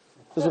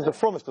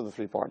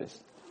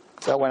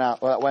 That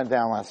went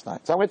down last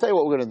night. So I'm going to tell you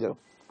what we're going to do.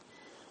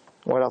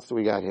 What else do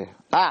we got here?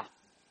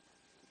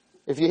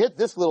 If you hit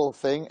this little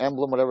thing,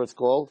 emblem, whatever it's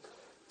called,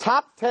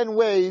 top 10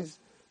 ways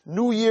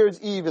New Year's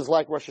Eve is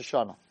like Rosh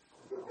Hashanah.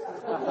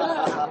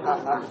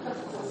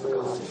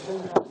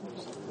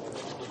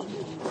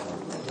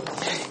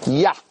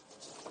 Yeah.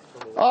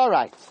 All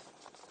right.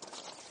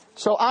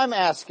 So I'm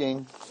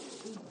asking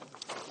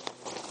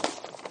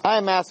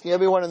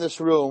everyone in this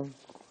room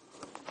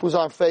who's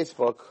on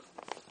Facebook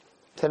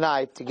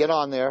tonight to get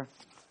on there.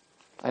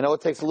 I know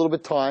it takes a little bit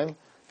of time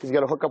because you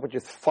got to hook up with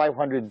your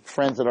 500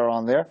 friends that are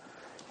on there,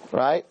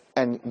 right?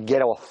 And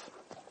get off.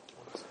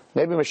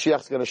 Maybe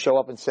Mashiach's going to show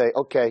up and say,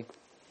 okay,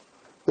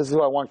 this is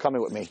who I want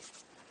coming with me.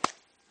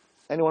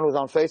 Anyone who's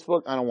on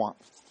Facebook, I don't want.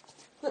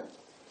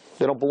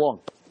 They don't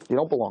belong. You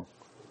don't belong.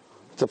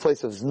 It's a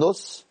place of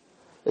znus.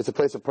 It's a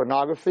place of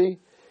pornography.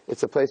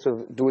 It's a place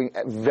of doing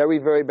very,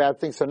 very bad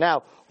things. So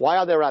now, why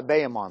are there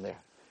Rabbeim on there?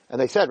 And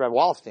they said, Rabbi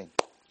Wallerstein,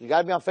 you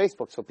got to be on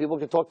Facebook so people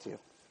can talk to you.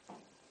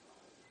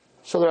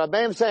 So the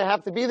Rabbeim say I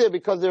have to be there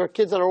because there are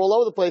kids that are all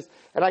over the place,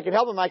 and I can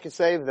help them, I can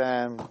save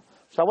them.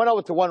 So I went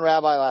over to one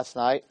rabbi last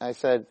night, and I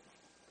said,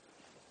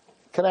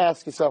 can I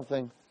ask you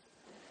something?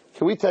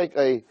 Can we take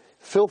a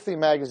filthy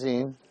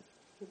magazine,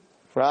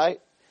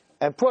 right,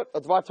 and put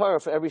a Dvar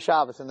Torah for every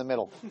Shabbos in the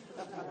middle?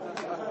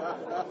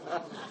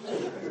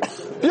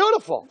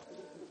 Beautiful.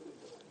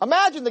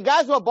 Imagine the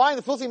guys who are buying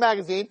the filthy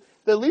magazine,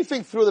 they're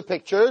leafing through the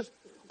pictures.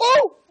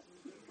 Oh!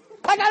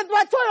 I got a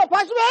Dvar Torah,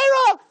 Pasha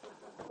Meira!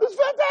 It's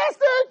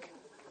fantastic!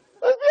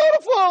 It's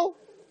beautiful!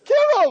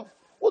 Kirov!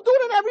 We'll do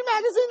it in every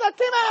magazine that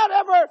came out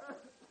ever!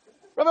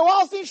 Rabbi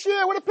Wallerstein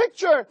Shir with a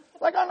picture!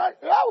 We'll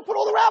put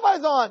all the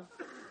rabbis on!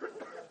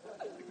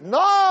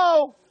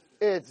 No!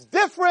 It's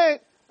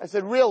different! I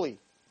said, really?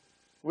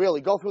 Really?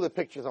 Go through the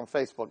pictures on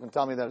Facebook and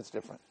tell me that it's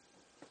different.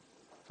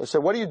 So I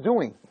said, what are you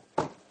doing?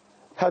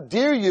 How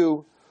dare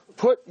you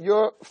put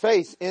your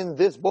face in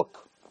this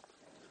book?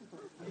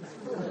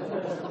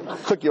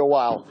 Took you a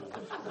while.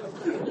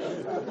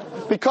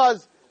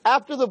 Because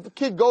after the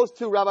kid goes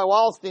to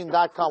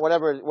RabbiWallerstein.com,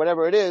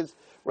 whatever it is,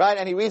 right,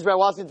 and he reads Rabbi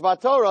Wallerstein's Dvar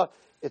Torah,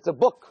 it's a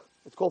book.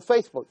 It's called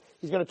Facebook.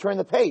 He's going to turn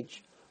the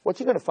page. What's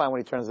he going to find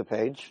when he turns the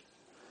page?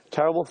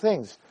 Terrible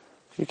things.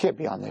 You can't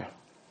be on there.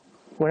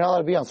 We're not allowed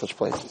to be on such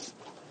places.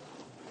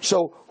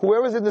 So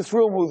whoever's in this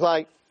room who's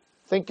like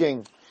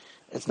thinking,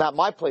 it's not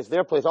my place,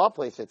 their place, our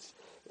place, it's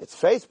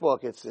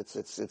Facebook,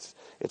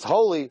 it's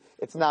holy,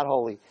 it's not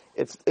holy.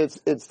 It's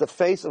the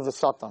face of the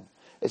Satan.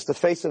 It's the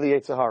face of the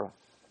Yetzer Hara.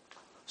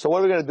 So what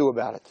are we going to do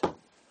about it?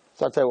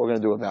 So I'll tell you what we're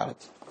going to do about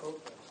it.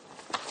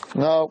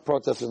 No,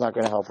 protest is not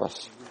going to help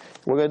us.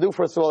 We're going to do,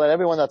 first of all, that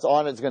everyone that's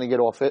on it is going to get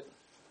off it.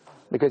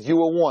 Because you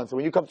were warned. So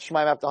when you come to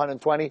Shemaim after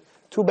 120,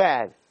 too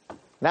bad.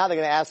 Now they're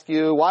going to ask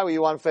you, why were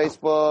you on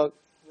Facebook?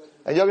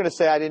 And you're going to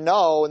say, I didn't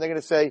know. And they're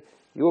going to say,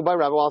 you were by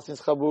Rabbi Walstein's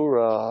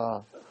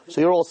Chabura. So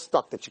you're all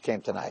stuck that you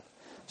came tonight.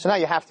 So now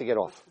you have to get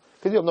off.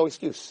 Because you have no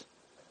excuse.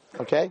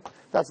 Okay?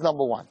 That's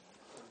number one.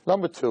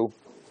 Number two,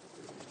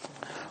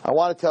 I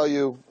want to tell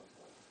you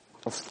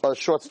a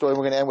short story.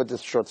 We're going to end with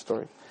this short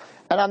story.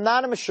 And I'm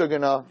not a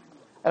Meshuggah,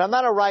 and I'm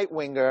not a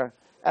right-winger,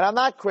 and I'm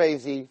not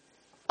crazy.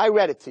 I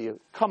read it to you.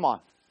 Come on.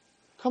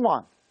 Come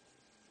on.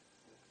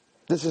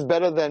 This is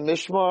better than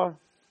Mishmar.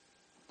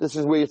 This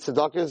is where your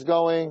tzedakah is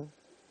going.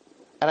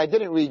 And I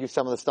didn't read you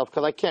some of the stuff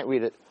because I can't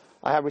read it.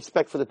 I have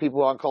respect for the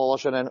people who are on Kol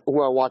Lashon and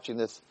who are watching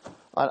this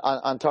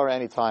on Torah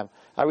Anytime.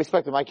 I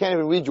respect them. I can't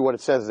even read you what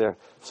it says there.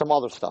 Some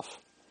other stuff.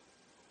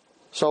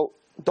 So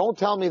don't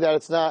tell me that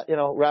it's not,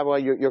 Rabbi,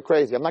 you're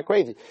crazy. I'm not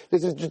crazy.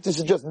 This is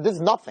nothing.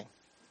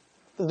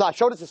 This is not. I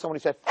showed it to someone.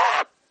 He said,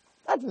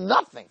 that's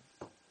nothing.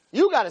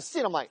 You got to see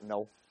it. I'm like,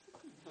 no.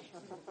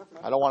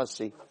 I don't want to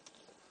see.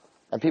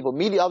 And people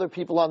meet other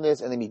people on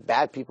this, and they meet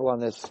bad people on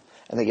this,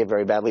 and they get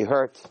very badly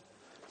hurt.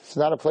 It's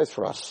not a place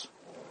for us.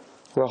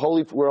 We're a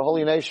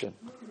holy nation.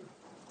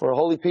 We're a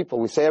holy people.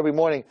 We say every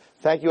morning,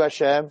 thank you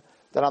Hashem,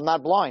 that I'm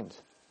not blind.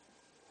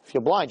 If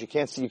you're blind, you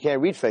can't see, you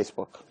can't read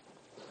Facebook.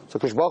 So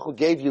Kadosh Baruch Hu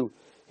gave you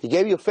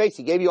a face,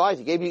 He gave you eyes,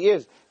 He gave you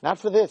ears. Not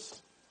for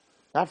this.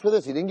 Not for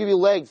this. He didn't give you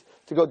legs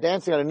to go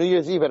dancing on a New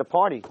Year's Eve at a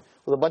party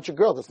with a bunch of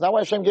girls. That's not why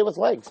Hashem gave us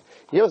legs.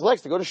 He gave us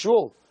legs to go to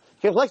shul.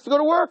 He gave us legs to go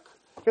to work.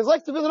 He gave us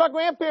legs to visit our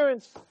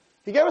grandparents.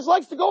 He gave us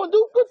legs to go and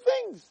do good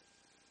things.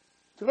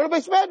 To go to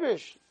Beis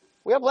Medrash.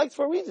 We have legs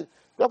for a reason.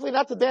 Definitely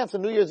not to dance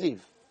on New Year's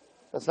Eve.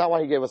 That's not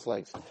why He gave us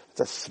legs. It's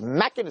a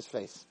smack in His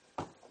face.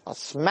 A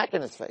smack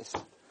in His face.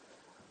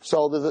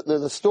 So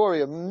there's a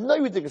story, a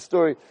very ridiculous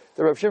story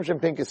that Rav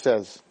Shimshon Pincus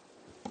says.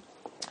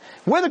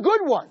 We're the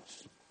good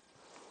ones.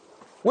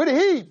 We're the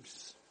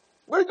Hebes.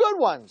 We're the good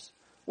ones.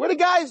 We're the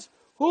guys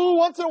who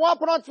once in a while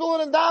put on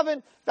tefillin and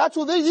daven. That's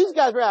what these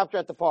guys were after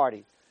at the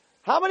party.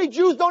 How many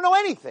Jews don't know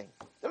anything?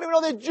 They don't even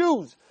know they're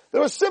Jews.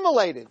 They're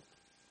assimilated.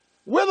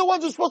 We're the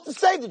ones who are supposed to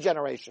save the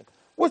generation.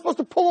 We're supposed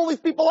to pull all these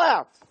people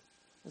out.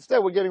 Instead,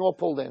 we're getting all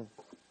pulled in.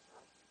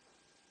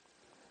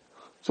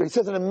 So he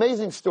says an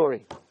amazing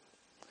story.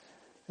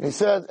 And he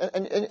says,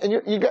 and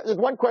you got, there's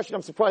one question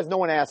I'm surprised no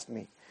one asked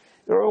me.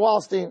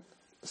 Wallstein,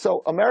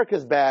 so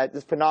America's bad.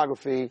 There's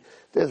pornography.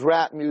 There's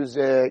rap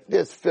music.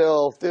 There's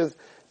filth.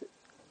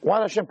 Why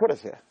does Hashem put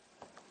us here?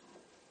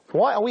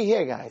 Why are we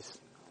here, guys?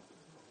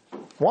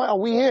 Why are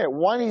we here?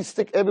 Why don't you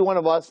stick every one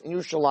of us in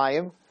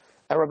Yerushalayim,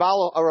 a Rav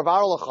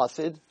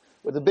Chassid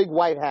with a big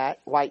white hat,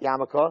 white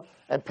yarmulke,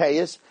 and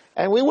payas,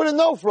 and we wouldn't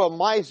know from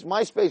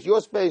MySpace, your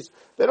space.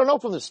 They don't know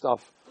from this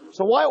stuff.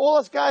 So why all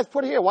us guys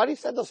put here? Why did He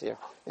send us here?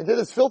 Into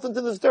this filth,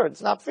 into this dirt?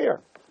 It's not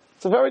fair.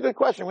 It's a very good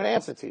question. I'm going to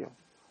answer to you.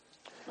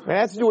 I'm going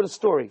to answer you with a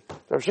story.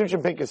 Rav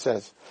Shimshon Pincus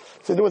says.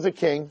 So there was a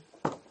king,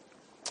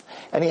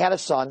 and he had a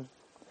son,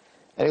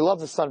 and he loved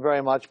his son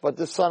very much, but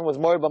this son was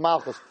Mori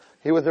B'Malchus.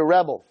 He was a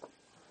rebel,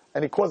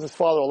 and he caused his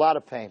father a lot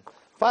of pain.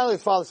 Finally,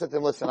 his father said to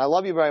him, listen, I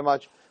love you very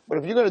much, but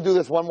if you're going to do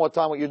this one more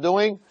time, what you're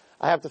doing,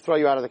 I have to throw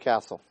you out of the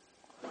castle.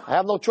 I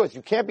have no choice.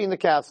 You can't be in the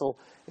castle.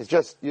 It's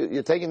just,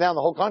 you're taking down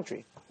the whole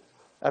country.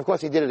 And of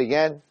course, he did it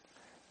again,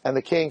 and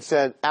the king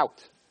said,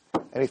 out.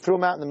 And he threw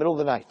him out in the middle of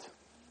the night.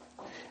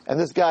 And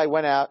this guy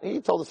went out, he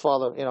told his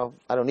father,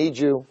 I don't need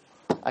you.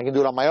 I can do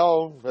it on my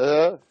own.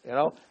 I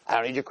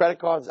don't need your credit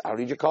cards. I don't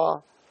need your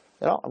car.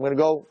 I'm going to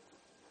go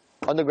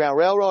Underground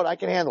Railroad. I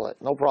can handle it.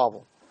 No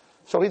problem.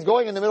 So he's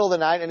going in the middle of the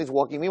night and he's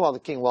walking. Meanwhile, the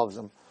king loves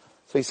him.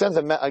 So he sends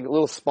a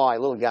little spy, a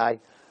little guy,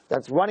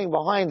 that's running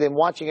behind him,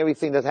 watching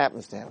everything that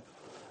happens to him.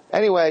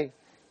 Anyway,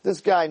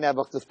 this guy,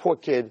 Nebuch, this poor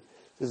kid,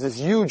 there's this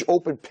huge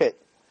open pit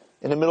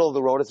in the middle of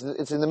the road.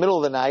 It's in the middle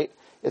of the night.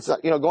 It's,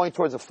 going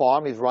towards a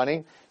farm. He's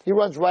running. He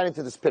runs right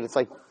into this pit. It's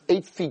like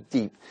 8 feet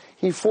deep.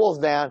 He falls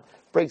down,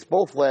 breaks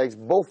both legs,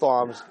 both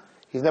arms.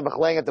 He's Nebuch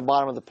laying at the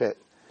bottom of the pit.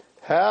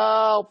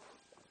 Help!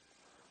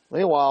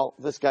 Meanwhile,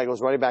 this guy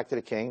goes running back to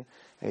the king,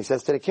 and he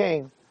says to the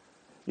king,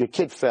 your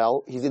kid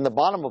fell. He's in the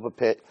bottom of a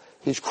pit.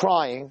 He's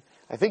crying.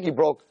 I think he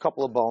broke a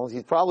couple of bones.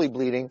 He's probably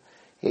bleeding.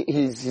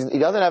 He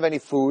doesn't have any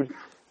food.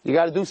 You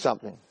got to do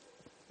something.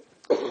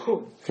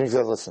 The king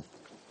says, listen,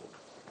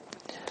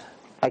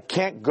 I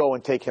can't go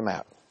and take him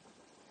out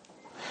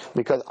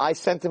because I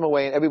sent him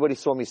away and everybody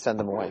saw me send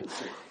him away.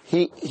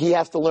 He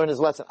has to learn his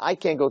lesson. I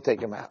can't go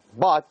take him out,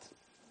 but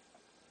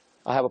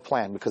I have a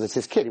plan because it's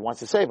his kid. He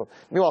wants to save him.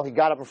 Meanwhile, he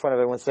got up in front of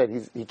everyone and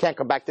said he can't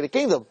come back to the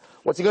kingdom.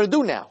 What's he going to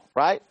do now,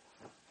 right?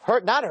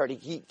 Hurt, not hurt.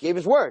 He gave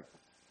his word.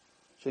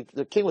 So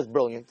the king was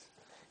brilliant.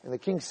 And the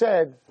king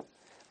said,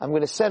 I'm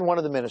going to send one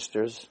of the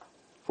ministers,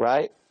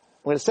 right?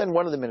 I'm going to send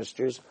one of the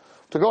ministers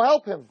to go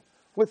help him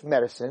with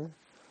medicine,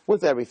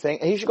 with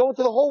everything. And he should go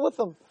into the hole with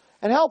him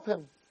and help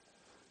him.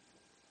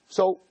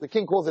 So the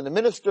king calls in a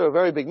minister, a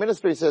very big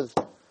minister. He says,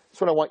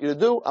 that's what I want you to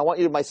do. I want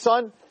you to, my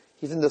son,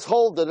 he's in this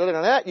hole,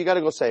 you got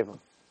to go save him.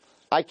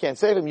 I can't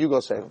save him, you go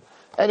save him.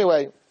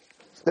 Anyway,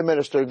 the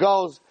minister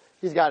goes,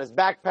 he's got his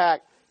backpack,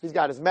 he's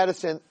got his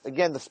medicine,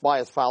 again the spy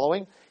is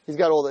following, he's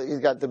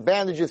got the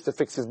bandages to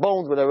fix his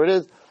bones, whatever it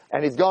is,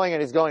 and he's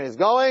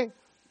going,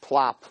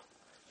 plop.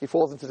 He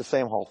falls into the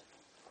same hole.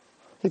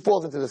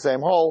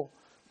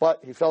 But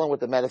he fell in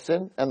with the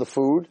medicine, and the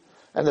food,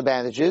 and the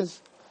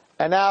bandages,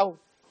 and now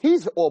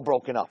he's all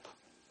broken up.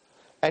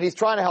 And he's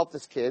trying to help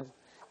this kid,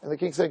 and the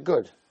king said,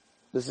 good,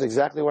 this is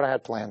exactly what I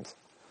had planned.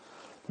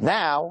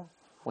 Now,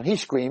 when he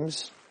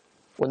screams,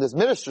 when this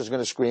minister is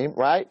going to scream,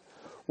 right,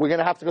 we're going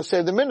to have to go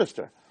save the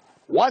minister.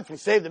 Once we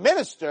save the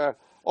minister,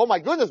 oh my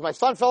goodness, my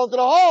son fell into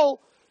the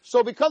hole,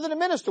 so because of the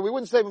minister, we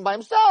wouldn't save him by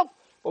himself,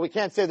 but we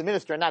can't save the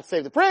minister and not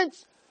save the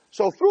prince,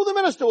 so through the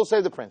minister we'll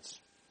save the prince.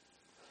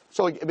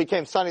 So it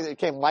became sunny, it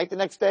became light the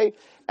next day,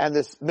 and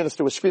this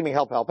minister was screaming,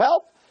 help, help,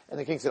 help, and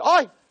the king said,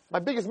 oh, my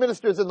biggest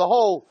minister is in the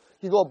hole,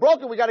 he's all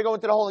broken, we gotta go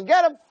into the hole and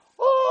get him.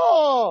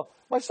 Oh,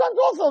 my son's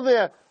also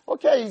there.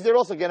 Okay, he's there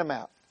also, get him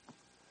out.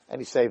 And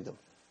he saved him.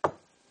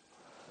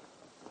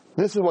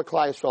 This is what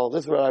Klal Yisrael,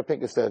 this is what our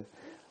Pinker said.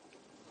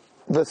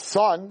 The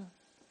son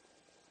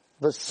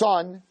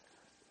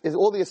is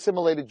all the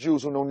assimilated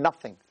Jews who know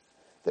nothing.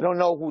 They don't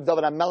know who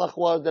David HaMelech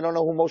was. They don't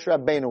know who Moshe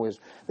Rabbeinu is.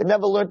 They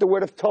never learned the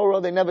word of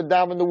Torah. They never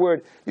davened the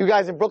word. You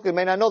guys in Brooklyn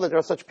may not know that there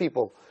are such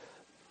people.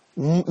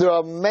 There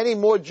are many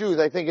more Jews.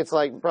 I think it's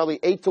like probably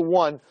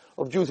 8-1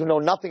 of Jews who know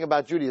nothing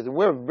about Judaism.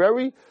 We're a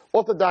very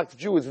Orthodox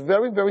Jews,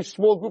 very, very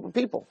small group of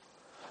people.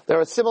 They're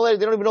assimilated.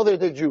 They don't even know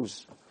they're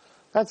Jews.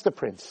 That's the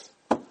prince.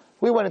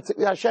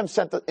 Hashem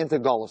sent into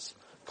Golus.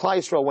 Klal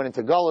Yisrael went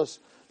into Golus.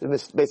 The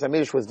Beis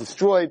HaMikdash was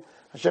destroyed.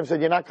 Hashem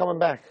said, you're not coming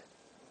back.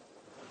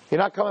 You're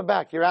not coming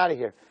back. You're out of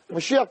here.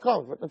 Mashiach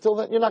comes, but until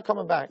then, you're not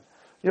coming back.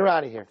 You're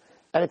out of here.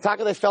 And in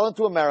Taka, they fell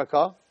into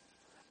America,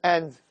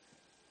 and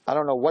I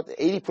don't know what,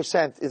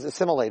 80% is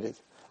assimilated.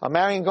 I'm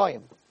marrying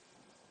Goyim.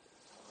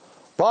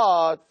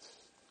 But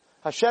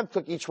Hashem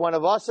took each one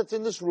of us that's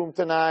in this room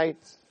tonight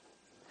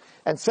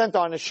and sent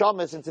our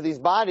neshamas into these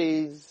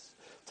bodies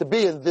to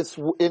be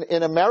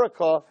in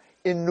America,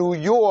 in New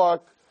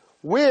York,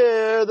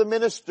 we're the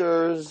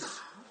ministers,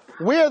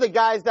 we're the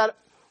guys that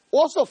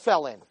also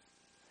fell in.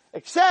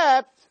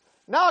 Except,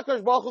 now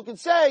HaKadosh Baruch Hu can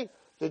say,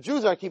 the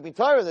Jews are keeping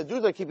Torah, and the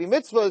Jews are keeping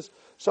mitzvahs,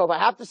 so if I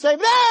have to save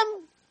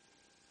them,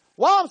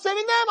 while I'm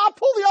saving them, I'll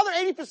pull the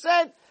other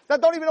 80%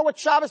 that don't even know what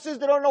Shabbos is,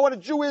 they don't know what a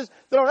Jew is,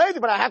 they don't know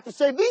anything, but I have to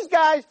save these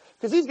guys,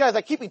 because these guys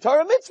are keeping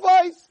Torah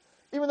mitzvahs,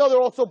 even though they're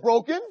also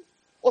broken,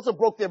 also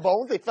broke their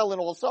bones, they fell in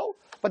also,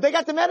 but they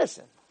got the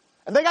medicine,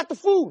 and they got the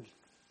food.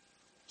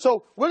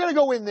 So we're going to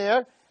go in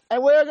there,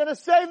 and we're going to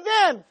save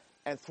them.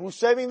 And through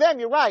saving them,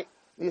 you're right,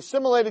 the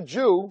assimilated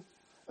Jew,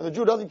 and the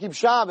Jew doesn't keep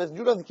Shabbos, the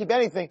Jew doesn't keep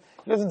anything,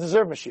 he doesn't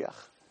deserve Mashiach.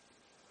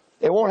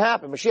 It won't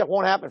happen. Mashiach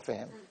won't happen for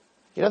him.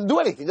 He doesn't do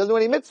anything. He doesn't do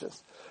any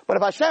mitzvahs. But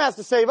if Hashem has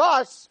to save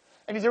us,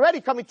 and he's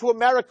already coming to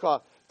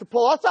America to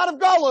pull us out of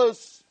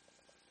Golus,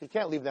 he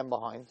can't leave them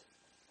behind.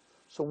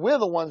 So we're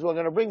the ones who are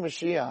going to bring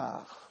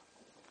Mashiach.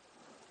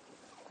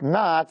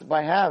 Not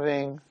by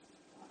having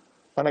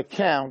an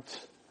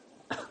account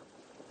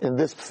in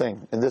this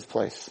thing, in this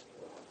place.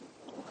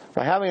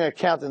 By having an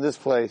account in this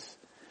place,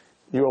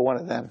 you are one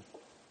of them.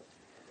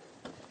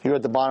 You're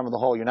at the bottom of the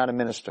hole. You're not a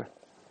minister.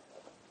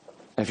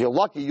 And if you're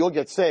lucky, you'll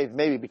get saved,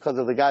 maybe because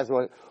of the guys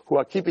who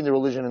are keeping the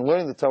religion and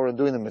learning the Torah and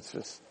doing the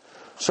mitzvahs.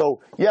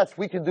 So, yes,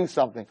 we can do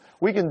something.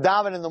 We can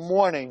daven in the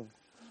morning.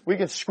 We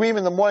can scream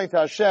in the morning to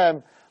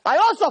Hashem, I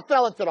also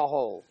fell into the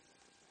hole.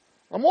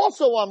 I'm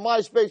also on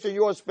MySpace and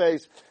your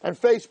space and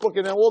Facebook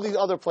and all these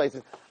other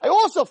places. I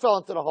also fell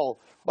into the hole.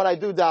 But I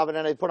do daven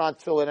and I put on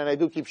tefillin and I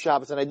do keep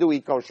Shabbos and I do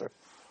eat kosher.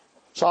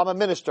 So I'm a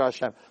minister,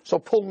 Hashem. So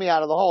pull me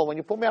out of the hole. When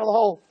you pull me out of the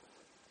hole,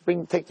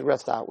 take the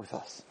rest out with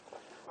us.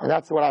 And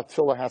that's what our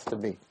tefillah has to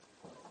be.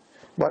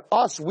 But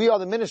us, we are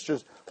the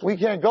ministers. We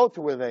can't go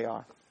to where they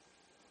are.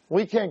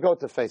 We can't go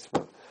to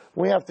Facebook.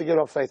 We have to get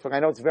off Facebook. I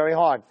know it's very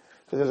hard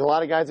because there's a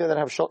lot of guys there that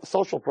have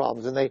social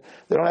problems and they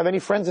don't have any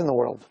friends in the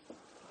world.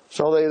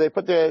 So they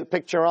put their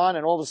picture on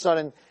and all of a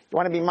sudden, you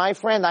want to be my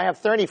friend? I have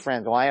 30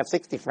 friends. Or I have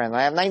 60 friends.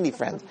 I have 90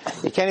 friends.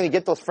 You can't even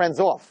get those friends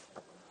off.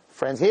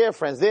 Friends here,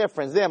 friends there,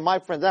 my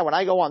friends there. When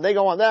I go on, they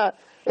go on that.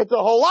 It's a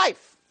whole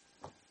life.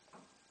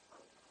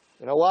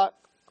 You know what?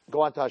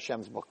 Go onto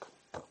Hashem's book.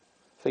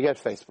 Forget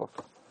Facebook.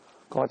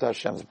 Go onto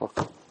Hashem's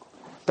book.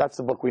 That's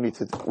the book we need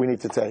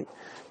to take.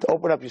 To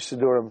open up your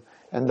Siddurim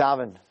and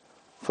daven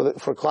for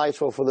Klal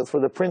Yisrael, for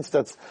the prince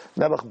that's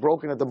never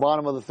broken at the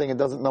bottom of the thing and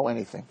doesn't know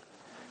anything.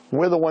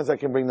 We're the ones that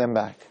can bring them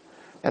back.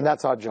 And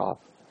that's our job.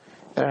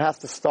 And it has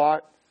to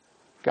start,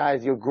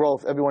 guys, your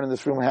growth, everyone in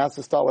this room, has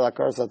to start with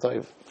Akar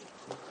Satoiv.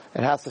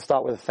 It has to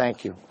start with a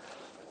thank you.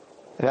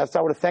 It has to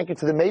start with a thank you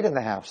to the maid in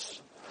the house.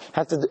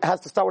 It has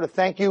to start with a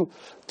thank you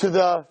to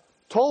the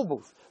toll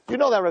booth. You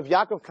know that Rav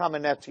Yaakov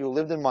Kamenetsky, who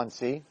lived in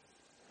Monsey,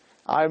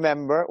 I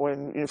remember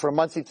when, from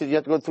Monsey you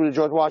have to go through the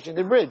George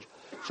Washington Bridge.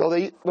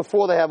 So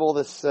before they have all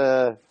this,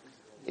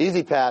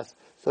 Easy Pass,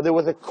 so there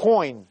was a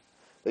coin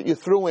that you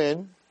threw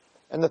in,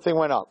 and the thing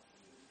went up.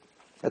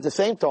 At the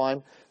same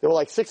time, there were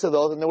like 6 of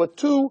those, and there were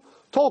 2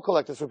 toll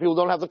collectors for people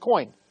who don't have the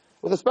coin.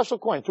 with a special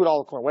coin,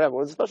 $2 coin, whatever,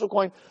 with a special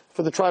coin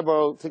for the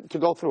Triborough to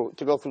go through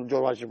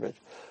George Washington Bridge.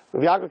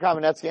 Rav Yaakov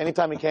Kamenetsky,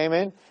 anytime he came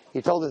in,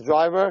 he told his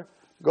driver,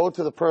 go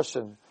to the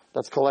person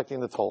that's collecting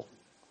the toll.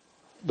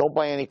 Don't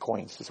buy any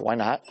coins. He said, why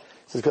not? He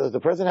says, because if the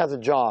person has a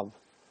job,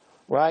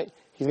 right,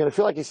 he's going to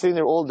feel like he's sitting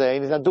there all day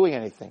and he's not doing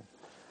anything.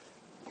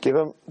 Give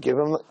him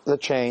the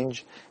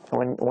change,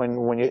 and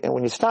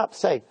when you stop,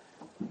 say,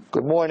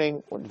 good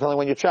morning, depending on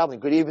when you're traveling,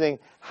 good evening,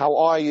 how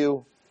are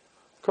you?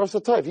 Of course,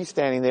 the Tov, he's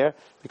standing there.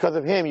 Because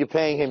of him, you're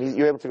paying him,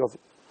 you're able to go.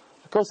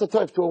 Of course, the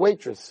Tov, to a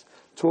waitress,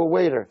 to a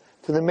waiter,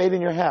 to the maid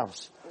in your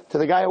house, to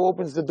the guy who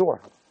opens the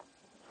door.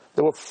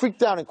 They were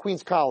freaked out in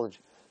Queens College.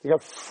 They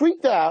got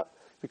freaked out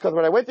because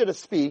when I went there to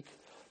speak,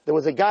 there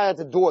was a guy at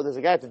the door. There's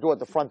a guy at the door, at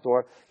the front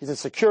door. He's a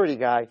security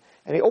guy,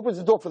 and he opens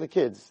the door for the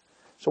kids.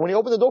 So when he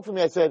opened the door for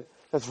me, I said,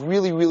 that's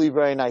really, really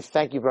very nice.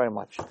 Thank you very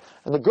much.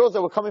 And the girls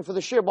that were coming for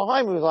the shir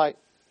behind me was like,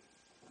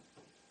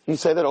 you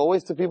say that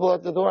always to people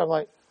at the door? I'm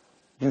like,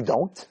 you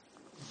don't?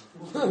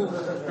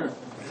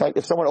 Like,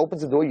 if someone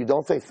opens the door, you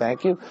don't say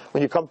thank you?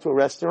 When you come to a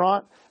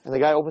restaurant and the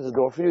guy opens the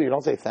door for you, you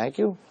don't say thank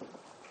you?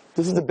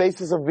 This is the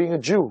basis of being a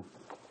Jew.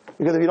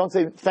 Because if you don't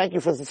say thank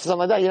you for something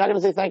like that, you're not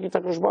going to say thank you to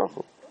HaKadosh Baruch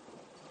Hu.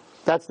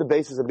 That's the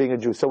basis of being a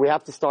Jew. So we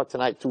have to start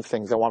tonight 2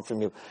 things I want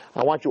from you.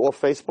 I want you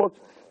off Facebook,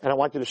 and I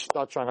want you to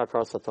start trying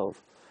Hakaras HaTov.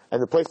 And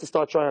the place to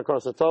start trying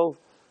Hakaras HaTov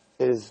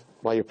is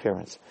by your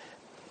parents.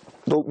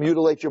 Don't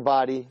mutilate your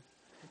body.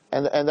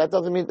 And that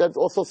doesn't mean, that's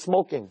also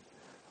smoking.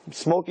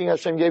 Smoking,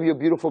 Hashem gave you a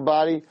beautiful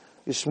body.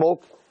 You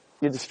smoke,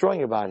 you're destroying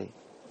your body.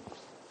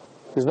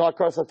 There's no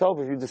Hakaras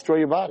HaTov if you destroy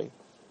your body.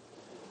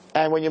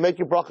 And when you make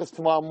your brachas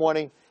tomorrow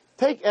morning,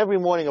 take every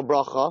morning a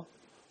bracha,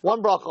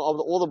 one bracha of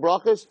all the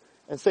brachas,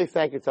 and say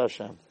thank you to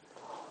Hashem.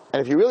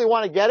 And if you really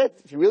want to get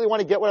it, if you really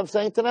want to get what I'm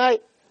saying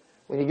tonight,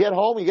 when you get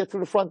home, you get through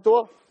the front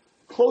door,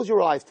 close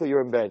your eyes till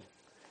you're in bed.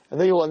 And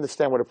then you'll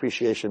understand what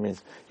appreciation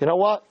means. You know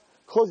what?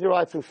 Close your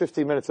eyes through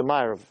 15 minutes of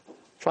Ma'ariv.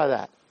 Try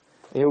that.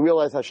 And you'll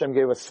realize Hashem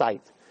gave us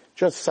sight.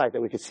 Just sight,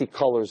 that we could see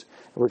colors,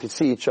 and we could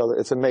see each other.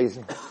 It's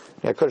amazing.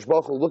 HaKadosh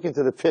Baruch Hu, look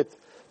into the pit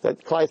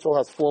that Klal Yisrael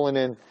has fallen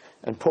in,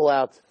 and pull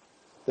out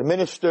the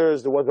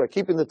ministers, the ones who are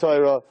keeping the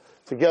Torah,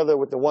 together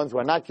with the ones who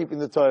are not keeping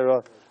the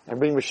Torah, and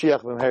bring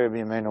Mashiach b'mehera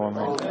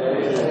b'yameinu.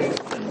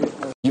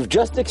 Amen. You've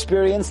just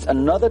experienced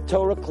another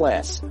Torah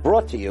class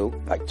brought to you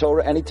by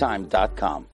TorahAnytime.com.